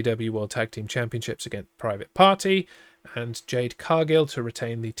retain the AEW World Tag Team Championships against Private Party. And Jade Cargill to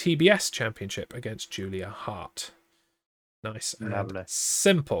retain the TBS Championship against Julia Hart. Nice and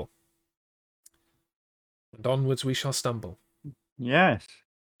simple. And onwards we shall stumble. Yes.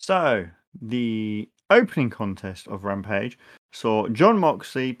 So, the opening contest of Rampage saw Jon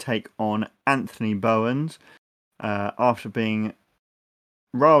Moxley take on Anthony Bowens after being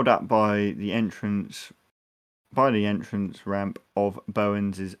rolled up by the entrance ramp of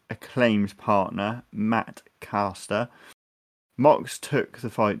Bowens' acclaimed partner, Matt Caster. Mox took the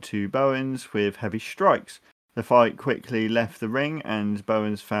fight to Bowens with heavy strikes. The fight quickly left the ring and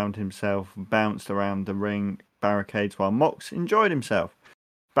Bowens found himself bounced around the ring barricades while Mox enjoyed himself.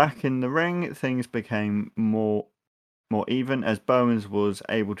 Back in the ring, things became more even as Bowens was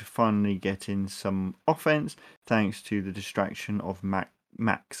able to finally get in some offense thanks to the distraction of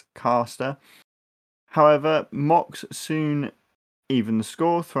Max Caster. However, Mox soon evened the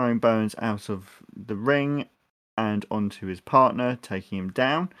score, throwing Bowens out of the ring and onto his partner, taking him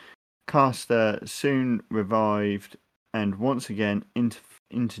down. Caster soon revived and once again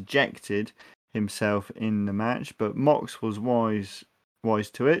interjected himself in the match, but Mox was wise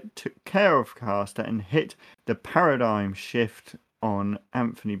to it, took care of Caster and hit the paradigm shift on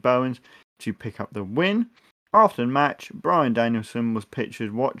Anthony Bowens to pick up the win. After the match, Bryan Danielson was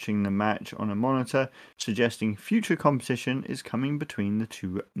pictured watching the match on a monitor, suggesting future competition is coming between the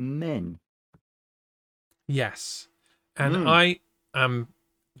two men. Yes. And I am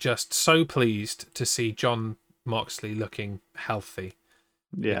just so pleased to see Jon Moxley looking healthy.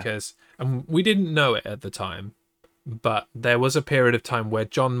 Yeah. Because we didn't know it at the time, but there was a period of time where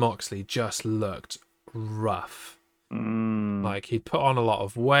Jon Moxley just looked rough. Like he'd put on a lot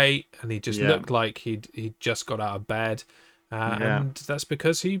of weight, and he just Yeah. looked like he'd just got out of bed, Yeah. and that's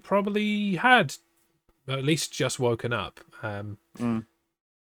because he probably had at least just woken up. Mm.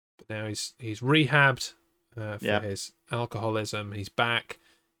 But now he's rehabbed for Yeah. his alcoholism. He's back.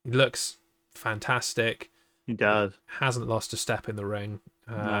 He looks fantastic. He does. Hasn't lost a step in the ring,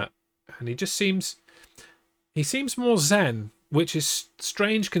 No. and he seems more zen, which is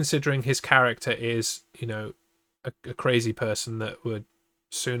strange considering his character is, a crazy person that would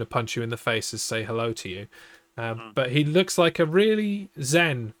sooner punch you in the face as say hello to you. But he looks like a really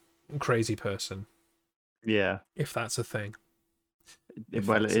zen crazy person. Yeah. If that's a thing.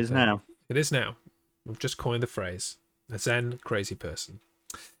 Well, it is now. It is now. We've just coined the phrase. A zen crazy person.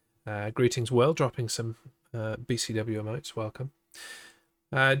 Greetings, Will. Dropping some BCW emotes. Welcome.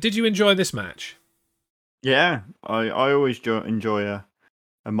 Did you enjoy this match? Yeah. I always enjoy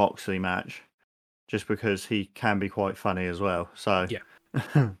a Moxley match just because he can be quite funny as well. So yeah.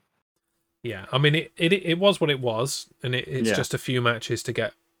 Yeah, I mean, it was what it was, and it's just a few matches to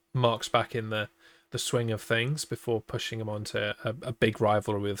get Mox back in the swing of things before pushing him onto a big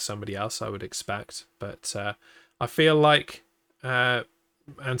rivalry with somebody else, I would expect. But I feel like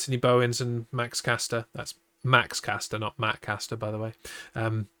Anthony Bowens and Max Caster, that's Max Caster, not Matt Caster, by the way,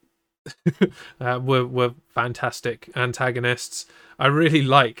 were fantastic antagonists. I really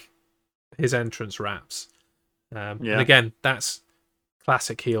like his entrance raps. And again, that's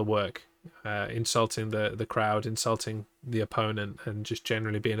classic heel work. Insulting the crowd, insulting the opponent, and just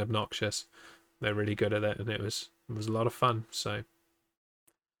generally being obnoxious. They're really good at it, and it was a lot of fun. So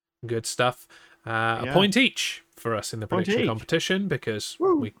good stuff. A point each for us in the prediction competition because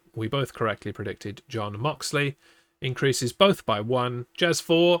we both correctly predicted John Moxley. Increases both by 1. Jez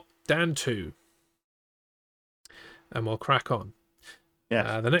 4, Dan 2. And we'll crack on.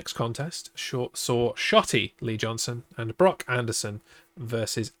 Yeah. The next contest saw Shotty Lee Johnson and Brock Anderson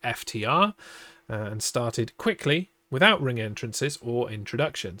versus FTR, and started quickly without ring entrances or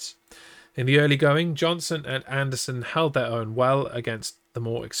introductions. In the early going, Johnson and Anderson held their own well against the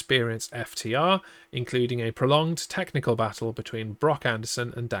more experienced FTR, including a prolonged technical battle between Brock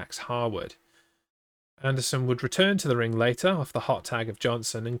Anderson and Dax Harwood. Anderson would return to the ring later off the hot tag of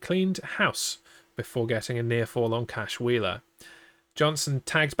Johnson and cleaned house before getting a near fall on Cash Wheeler. Johnson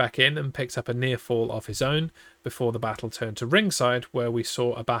tagged back in and picked up a near fall of his own before the battle turned to ringside, where we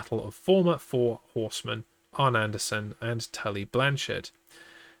saw a battle of former 4 horsemen, Arn Anderson and Tully Blanchard.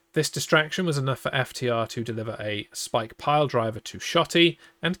 This distraction was enough for FTR to deliver a spike pile driver to Shotty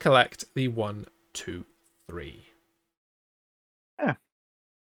and collect the 1, 2, 3. Yeah.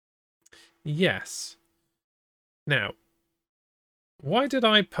 Yes. Now, why did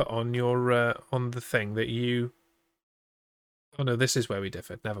I put on your on the thing that you... Oh no, this is where we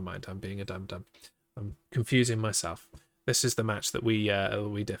differed. Never mind, I'm being a dum-dum. I'm confusing myself. This is the match that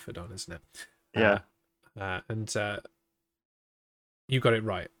we differed on, isn't it? Yeah. And you got it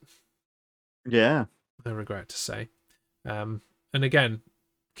right. Yeah. I regret to say. And again,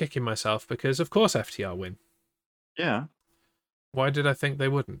 kicking myself because of course FTR win. Yeah. Why did I think they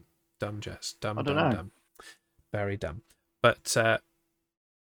wouldn't? Dumb, Jess. Dumb, I don't dumb, know. dumb. Very dumb. But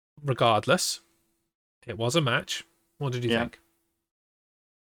regardless, it was a match. What did you think?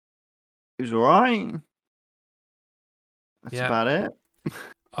 It was alright. That's about it.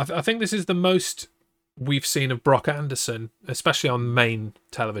 I think this is the most we've seen of Brock Anderson, especially on main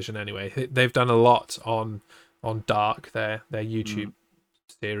television anyway. They've done a lot on Dark, their YouTube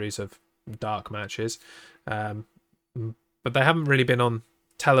series of Dark matches. But they haven't really been on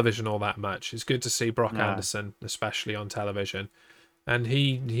television all that much. It's good to see Brock Anderson, especially on television. And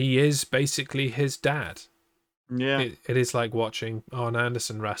he is basically his dad. Yeah. It is like watching Arn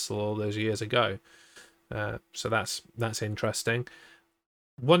Anderson wrestle all those years ago. So that's interesting.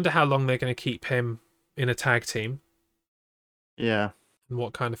 Wonder how long they're going to keep him in a tag team. Yeah. And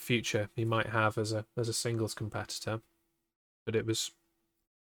what kind of future he might have as a singles competitor. But it was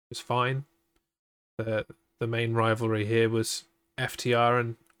fine. The main rivalry here was FTR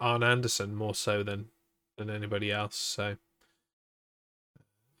and Arn Anderson more so than anybody else. So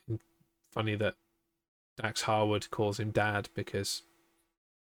funny that Dax Harwood calls him Dad because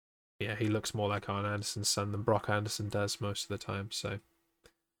he looks more like Arn Anderson's son than Brock Anderson does most of the time. So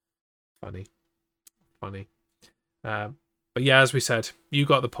funny. But as we said, you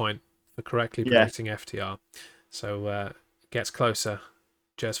got the point for correctly predicting FTR. So gets closer.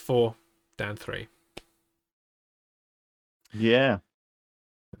 Jez 4, Dan 3. Yeah.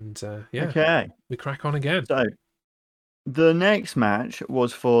 And okay, we crack on again. So the next match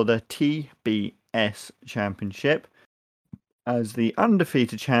was for the TBS Championship, as the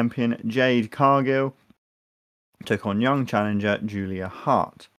undefeated champion Jade Cargill took on young challenger Julia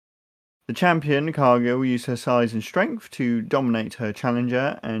Hart. The champion, Cargill, used her size and strength to dominate her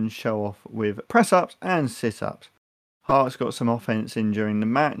challenger and show off with press-ups and sit-ups. Hart's got some offense in during the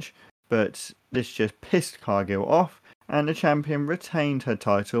match, but this just pissed Cargill off, and the champion retained her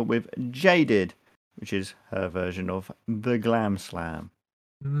title with Jaded, which is her version of the Glam Slam.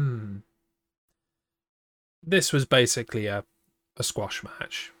 This was basically a squash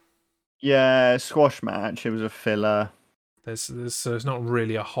match. Yeah, squash match. It was a filler. There's not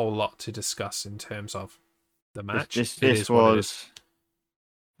really a whole lot to discuss in terms of the match. This was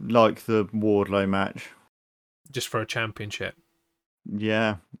like the Wardlow match. Just for a championship.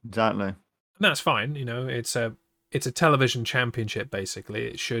 Yeah, exactly. And that's fine. It's a television championship, basically.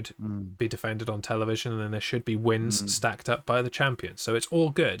 It should be defended on television, and then there should be wins stacked up by the champion. So it's all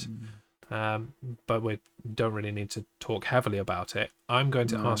good. But we don't really need to talk heavily about it. I'm going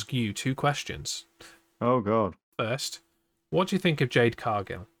to ask you 2 questions. Oh, God. First, what do you think of Jade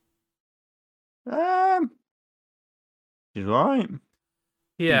Cargill? She's right.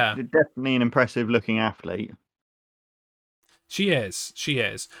 Yeah. She's definitely an impressive looking athlete. She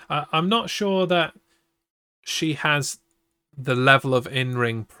is. I'm not sure that she has the level of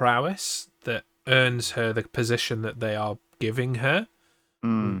in-ring prowess that earns her the position that they are giving her.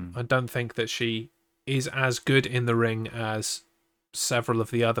 I don't think that she is as good in the ring as several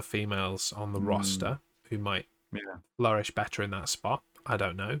of the other females on the roster who might flourish better in that spot. I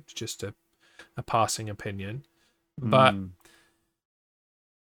don't know. It's just a passing opinion. But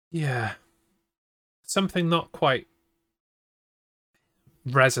yeah, something not quite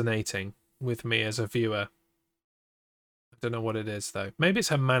resonating with me as a viewer. I don't know what it is, though. Maybe it's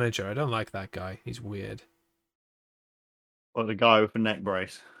her manager. I don't like that guy. He's weird. Or the guy with the neck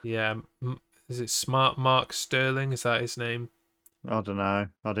brace. Yeah. Is it Smart Mark Sterling? Is that his name? I don't know.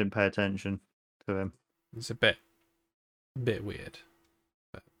 I didn't pay attention to him. It's a bit weird.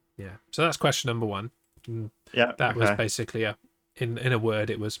 But yeah. So that's question number 1. Yeah. That was basically in a word,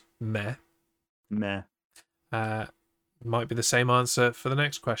 it was meh. Meh. Might be the same answer for the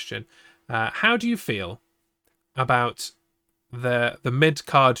next question. How do you feel about the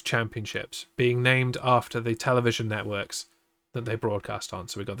mid-card championships being named after the television networks that they broadcast on?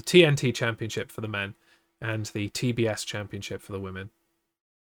 So we've got the TNT Championship for the men and the TBS Championship for the women.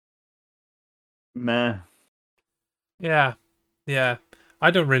 Meh. Yeah.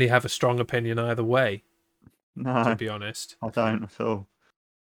 I don't really have a strong opinion either way. No. To be honest. I don't at all.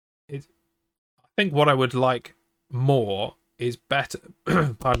 I think what I would like more is better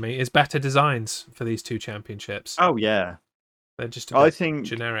better designs for these 2 championships. Oh yeah. They're just a bit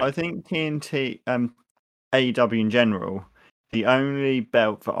generic. I think TNT AEW in general, the only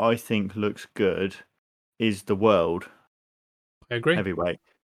belt that I think looks good is the world. I agree. Heavyweight.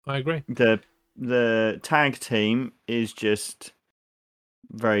 I agree. The tag team is just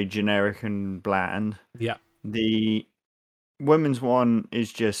very generic and bland. Yeah. The women's one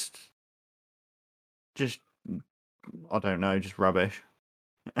is just I don't know, just rubbish.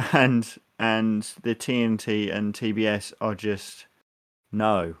 And the TNT and TBS are just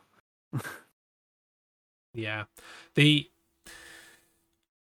no. Yeah. The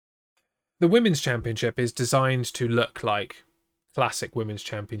women's championship is designed to look like classic women's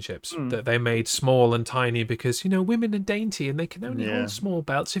championships that they made small and tiny because, women are dainty and they can only hold small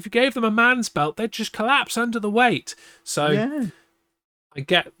belts. If you gave them a man's belt, they'd just collapse under the weight. So I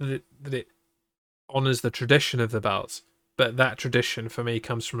get that it honours the tradition of the belts, but that tradition for me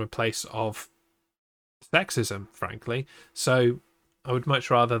comes from a place of sexism, frankly. So I would much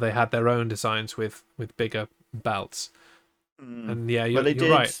rather they had their own designs with bigger belts. And yeah, you're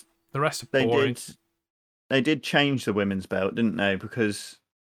right. The rest are boring. They did change the women's belt, didn't they? Because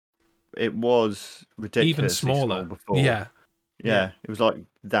it was ridiculously even smaller before. Yeah. It was like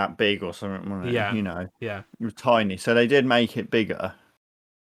that big or something, wasn't it? Yeah. It was tiny. So they did make it bigger.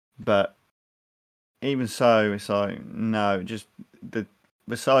 But even so, it's like, no, just the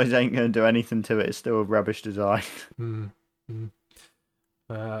size ain't going to do anything to it. It's still a rubbish design.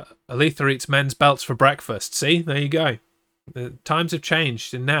 Aletha eats men's belts for breakfast. See, there you go. The times have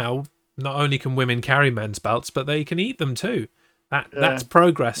changed, and now not only can women carry men's belts, but they can eat them too. That's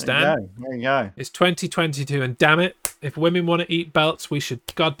progress, Dan. There you go. It's 2022, and damn it, if women want to eat belts, we should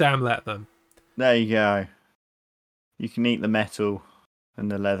goddamn let them. There you go. You can eat the metal and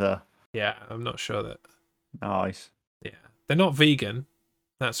the leather. Yeah, I'm not sure that. Nice. Yeah, they're not vegan,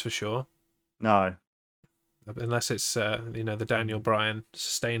 that's for sure. No. Unless it's the Daniel Bryan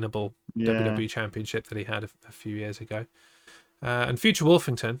sustainable WWE Championship that he had a few years ago. And Future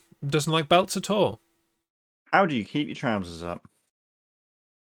Wolfington doesn't like belts at all. How do you keep your trousers up?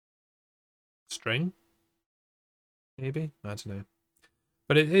 String. maybe, I don't know.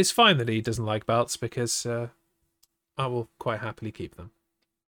 But it is fine that he doesn't like belts because I will quite happily keep them.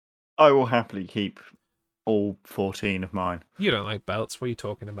 I will happily keep all 14 of mine. You don't like belts. What are you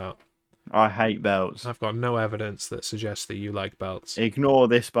talking about? I hate belts. I've got no evidence that suggests that you like belts. Ignore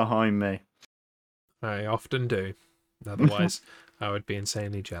this behind me. I often do. Otherwise, I would be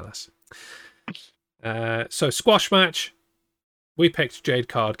insanely jealous. So, squash match. We picked Jade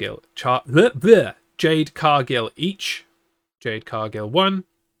Cargill. Jade Cargill each. Jade Cargill 1.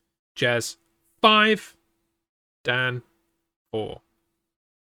 Jez 5. Dan 4.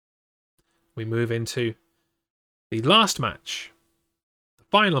 We move into the last match. The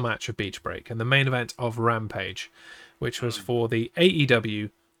final match of Beach Break and the main event of Rampage, which was for the AEW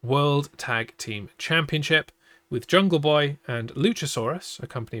World Tag Team Championship, with Jungle Boy and Luchasaurus,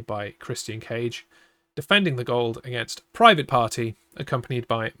 accompanied by Christian Cage, defending the gold against Private Party, accompanied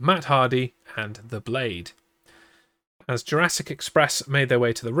by Matt Hardy and The Blade. As Jurassic Express made their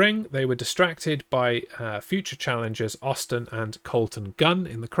way to the ring, they were distracted by future challengers Austin and Colton Gunn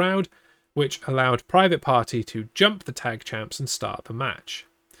in the crowd, which allowed Private Party to jump the tag champs and start the match.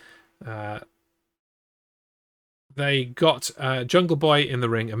 They got Jungle Boy in the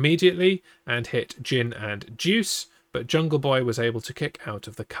ring immediately and hit Jin and Juice, but Jungle Boy was able to kick out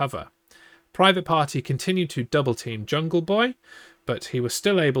of the cover. Private Party continued to double team Jungle Boy, but he was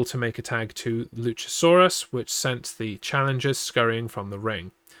still able to make a tag to Luchasaurus, which sent the challengers scurrying from the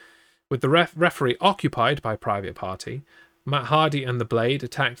ring. With the referee occupied by Private Party, Matt Hardy and the Blade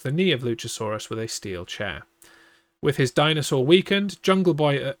attacked the knee of Luchasaurus with a steel chair. With his dinosaur weakened, Jungle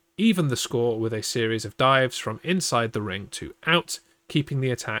Boy evened the score with a series of dives from inside the ring to out, keeping the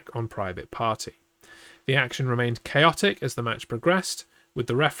attack on Private Party. The action remained chaotic as the match progressed, with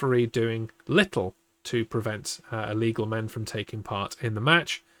the referee doing little to prevent illegal men from taking part in the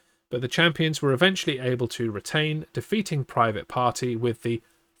match, but the champions were eventually able to retain, defeating Private Party with the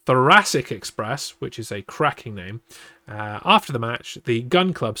Thoracic Express, which is a cracking name. After the match, the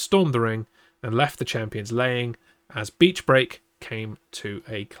Gun Club stormed the ring and left the champions laying as Beach Break came to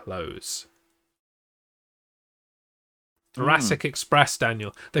a close. Thoracic Express,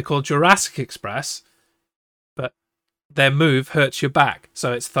 Daniel. They're called Jurassic Express, but their move hurts your back,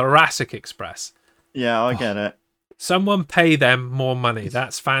 so it's Thoracic Express. Yeah, I get it. Someone pay them more money.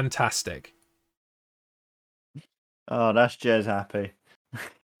 That's fantastic. Oh, that's Jez happy.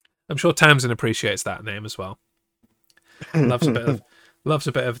 I'm sure Tamsin appreciates that name as well. Loves a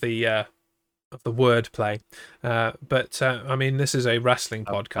bit of the wordplay. But I mean, this is a wrestling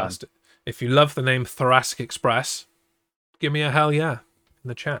podcast. If you love the name Thoracic Express, give me a hell yeah in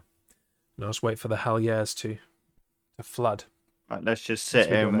the chat. And I'll just wait for the hell yeahs to flood. Right, let's just sit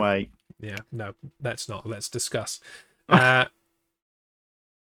here and wait. Yeah, no, let's not. Let's discuss. Another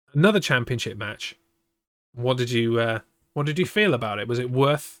championship match. What did you feel about it? Was it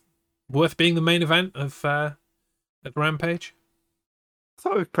worth being the main event of at Rampage? I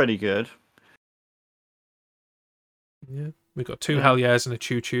thought it was pretty good. Yeah, we got two hell yeahs and a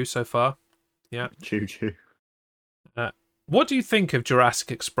choo choo so far. Yeah, choo choo. What do you think of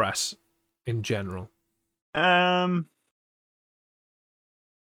Jurassic Express in general?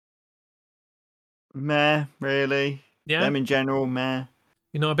 Meh, really. Yeah. Them in general, meh.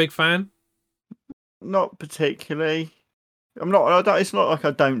 You're not a big fan? Not particularly. I'm not. It's not like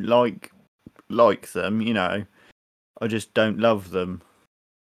I don't like them. You know, I just don't love them.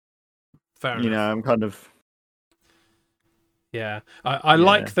 Fair enough. You know, I'm kind of. Yeah, I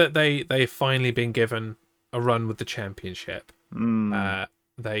like that they've finally been given a run with the championship.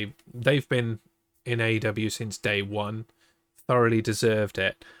 They've been in AEW since day one, thoroughly deserved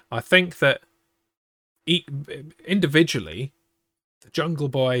it. I think that individually, the Jungle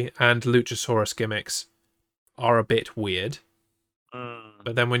Boy and Luchasaurus gimmicks are a bit weird,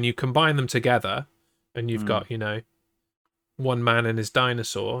 but then when you combine them together, and you've got one man and his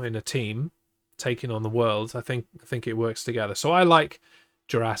dinosaur in a team taking on the world, I think it works together. So I like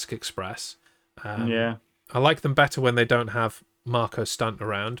Jurassic Express. I like them better when they don't have Marco Stunt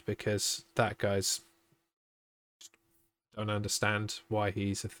around, because that guy's don't understand why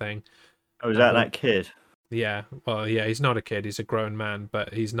he's a thing. Oh, is that kid? Yeah, well, yeah, he's not a kid. He's a grown man,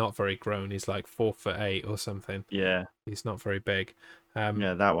 but he's not very grown. He's like 4'8" or something. Yeah, he's not very big.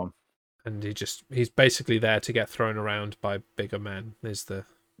 Yeah, that one. And he's basically there to get thrown around by bigger men. Is the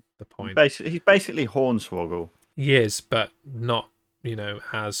point? He's basically Hornswoggle. He is, but not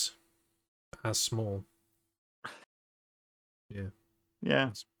as small. Yeah.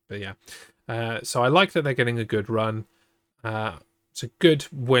 Yeah. But yeah. So I like that they're getting a good run. It's a good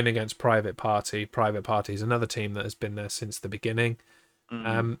win against Private Party. Private Party is another team that has been there since the beginning.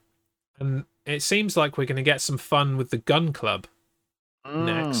 And And it seems like we're going to get some fun with the Gun Club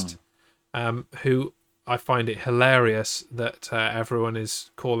next, who I find it hilarious that everyone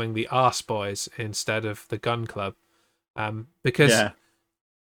is calling the Arse Boys instead of the Gun Club. Because,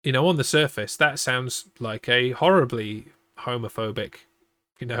 on the surface, that sounds like a horribly homophobic,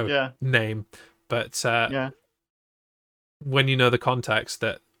 name. But when you know the context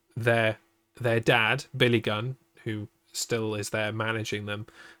that their dad, Billy Gunn, who still is there managing them,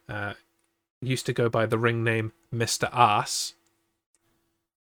 used to go by the ring name Mr. Arse,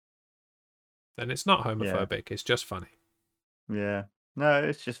 then it's not homophobic. It's just funny. Yeah. No,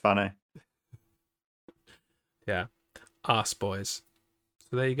 it's just funny. Yeah. Arse Boys.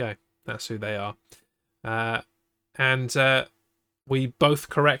 So there you go. That's who they are. And we both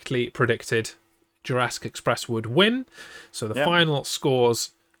correctly predicted Jurassic Express would win. So the final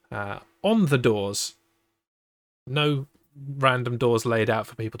scores on the doors. No random doors laid out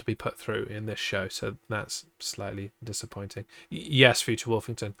for people to be put through in this show. So that's slightly disappointing. Yes, Future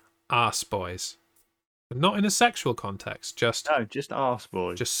Wolfington. Arse Boys. But not in a sexual context. Just Arse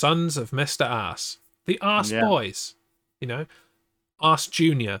Boys. Just sons of Mr. Arse. The Arse Boys. Arse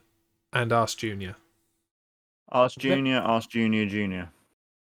Junior and Arse Junior. Arse Junior, Arse Junior, Junior.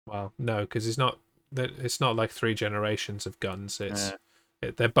 Well, no, because it's not like 3 generations of Guns.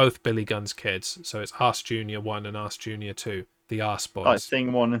 They're both Billy Gunn's kids, so it's Arse Junior 1 and Arse Junior 2, the Arse Boys. Like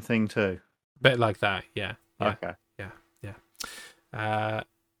Thing 1 and Thing 2. Bit like that, yeah. Okay. Yeah.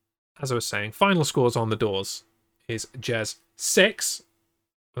 As I was saying, final scores on the doors is Jez 6.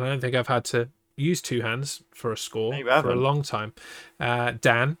 I don't think I've had to use 2 hands for a score for a long time.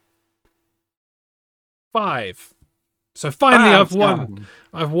 Dan 5. So finally, I've won.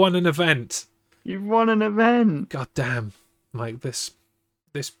 I've won an event. You've won an event. God damn! Like this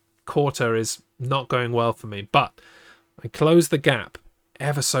quarter is not going well for me. But I closed the gap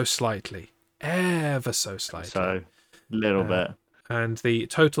ever so slightly. So little bit. And the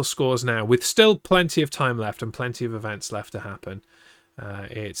total scores now, with still plenty of time left and plenty of events left to happen,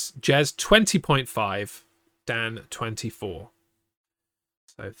 it's Jez 20.5, Dan 24.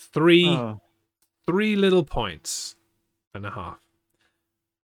 So three little points and a half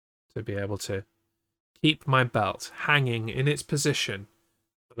to be able to keep my belt hanging in its position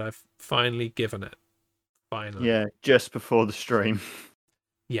that I've finally given it. Finally. Yeah, just before the stream.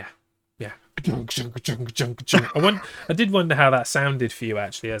 Yeah. I did wonder how that sounded for you,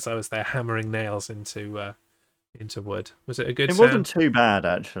 actually, as I was there hammering nails into wood. Was it a good sound? It wasn't too bad,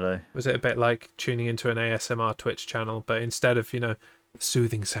 actually. Was it a bit like tuning into an ASMR Twitch channel, but instead of,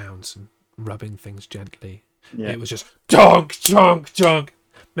 soothing sounds and rubbing things gently, it was just chunk, chunk, chunk.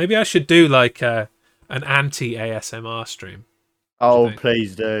 Maybe I should do like an anti-ASMR stream. Oh,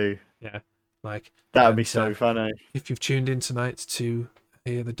 please do. Yeah. Like that would be so funny. If you've tuned in tonight to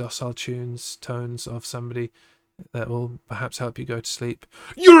hear the docile tones of somebody that will perhaps help you go to sleep,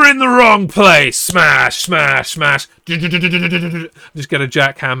 you're in the wrong place. Smash, smash, smash. Just get a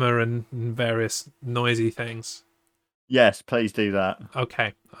jackhammer and various noisy things. Yes, please do that.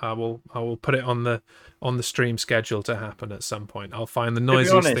 Okay, I will put it on the stream schedule to happen at some point. I'll find the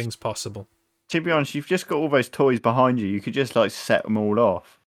noisiest things possible. To be honest, you've just got all those toys behind you. You could just set them all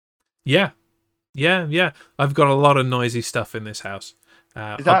off. Yeah. I've got a lot of noisy stuff in this house.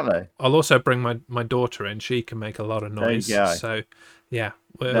 Exactly. I'll also bring my daughter in. She can make a lot of noise. There you go. So, yeah,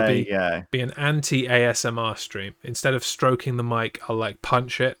 it'll be an anti-ASMR stream. Instead of stroking the mic, I'll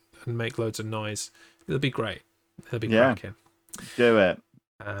punch it and make loads of noise. It'll be great. It'll be cracking. Do it.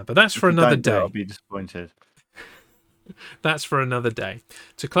 But that's for another day. I'll be disappointed. That's for another day.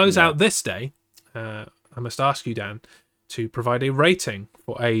 To close out this day, I must ask you, Dan, to provide a rating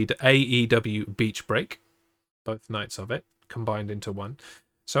for AEW Beach Break, both nights of it, combined into one.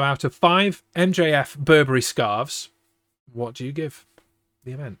 So out of 5 MJF Burberry scarves, what do you give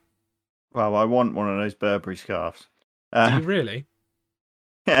the event? Well, I want one of those Burberry scarves. Do you really?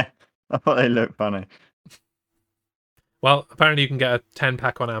 Yeah, I thought they looked funny. Well, apparently you can get a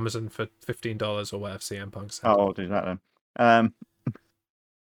 10-pack on Amazon for $15 or whatever CM Punk said. Oh, I'll do that then.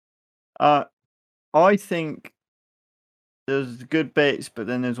 I think there's good bits, but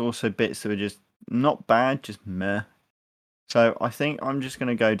then there's also bits that are just not bad, just meh. So I think I'm just going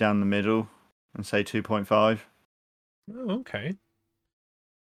to go down the middle and say 2.5. Oh, okay.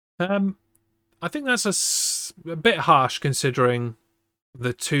 I think that's a bit harsh considering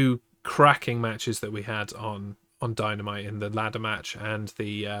the 2 cracking matches that we had on Dynamite, in the ladder match and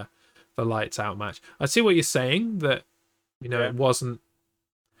the lights out match. I see what you're saying, that it wasn't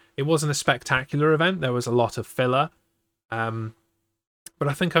a spectacular event. There was a lot of filler. But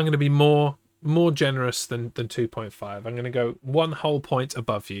I think I'm going to be more more generous than 2.5. I'm going to go 1 whole point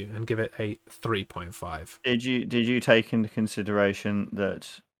above you and give it a 3.5. Did you take into consideration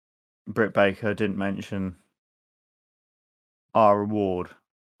that Britt Baker didn't mention our award?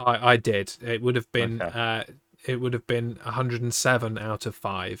 I did. It would have been Okay. it would have been 107 out of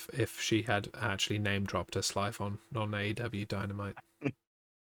 5 if she had actually name dropped us live on AEW Dynamite.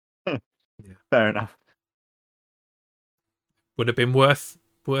 Yeah. Fair enough. Would have been worth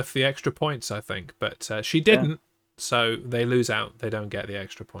the extra points, I think, but she didn't, so they lose out. They don't get the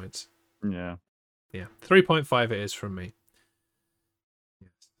extra points. Yeah. 3.5 it is from me.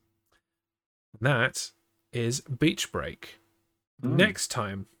 Yes. That is Beach Break. Next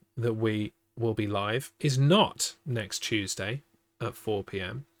time that we will be live is not next Tuesday at 4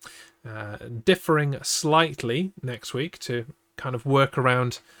 p.m. Differing slightly next week to kind of work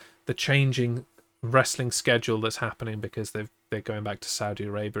around the changing wrestling schedule that's happening because they're going back to Saudi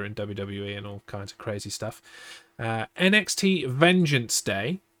Arabia and WWE and all kinds of crazy stuff. NXT Vengeance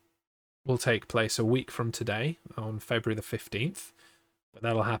Day will take place a week from today on February the 15th, but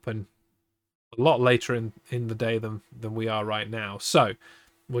that'll happen a lot later in the day than we are right now. So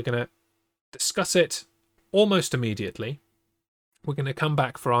we're going to discuss it almost immediately. We're going to come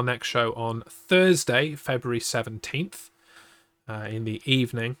back for our next show on Thursday, February 17th, in the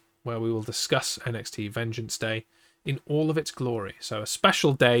evening, where we will discuss NXT Vengeance Day in all of its glory. So a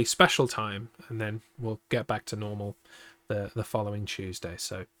special day, special time, and then we'll get back to normal the following Tuesday.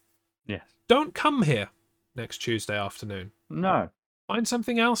 So yes, don't come here next Tuesday afternoon. No. Find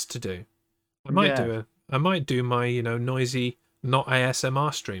something else to do. I might do my noisy not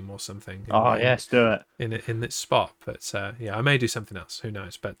ASMR stream or something. Yes, do it in this spot. But I may do something else. Who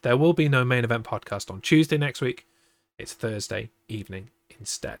knows? But there will be no main event podcast on Tuesday next week. It's Thursday evening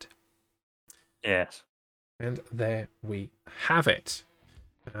instead. Yes. And there we have it.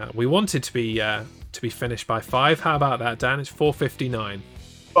 We wanted to be finished by 5. How about that, Dan? It's 4:59.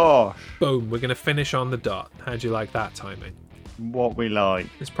 Gosh. Boom. We're going to finish on the dot. How'd you like that timing? What we like.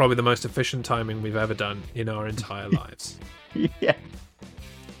 It's probably the most efficient timing we've ever done in our entire lives. Yeah.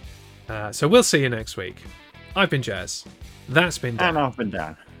 So we'll see you next week. I've been Jez. That's been Dan. And I've been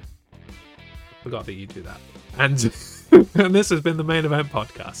Dan. Forgot that you do that. And and this has been the Main Event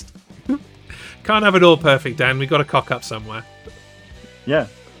Podcast. Can't have it all perfect, Dan. We've got to cock up somewhere. Yeah.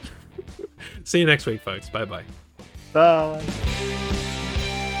 See you next week, folks. Bye-bye. Bye.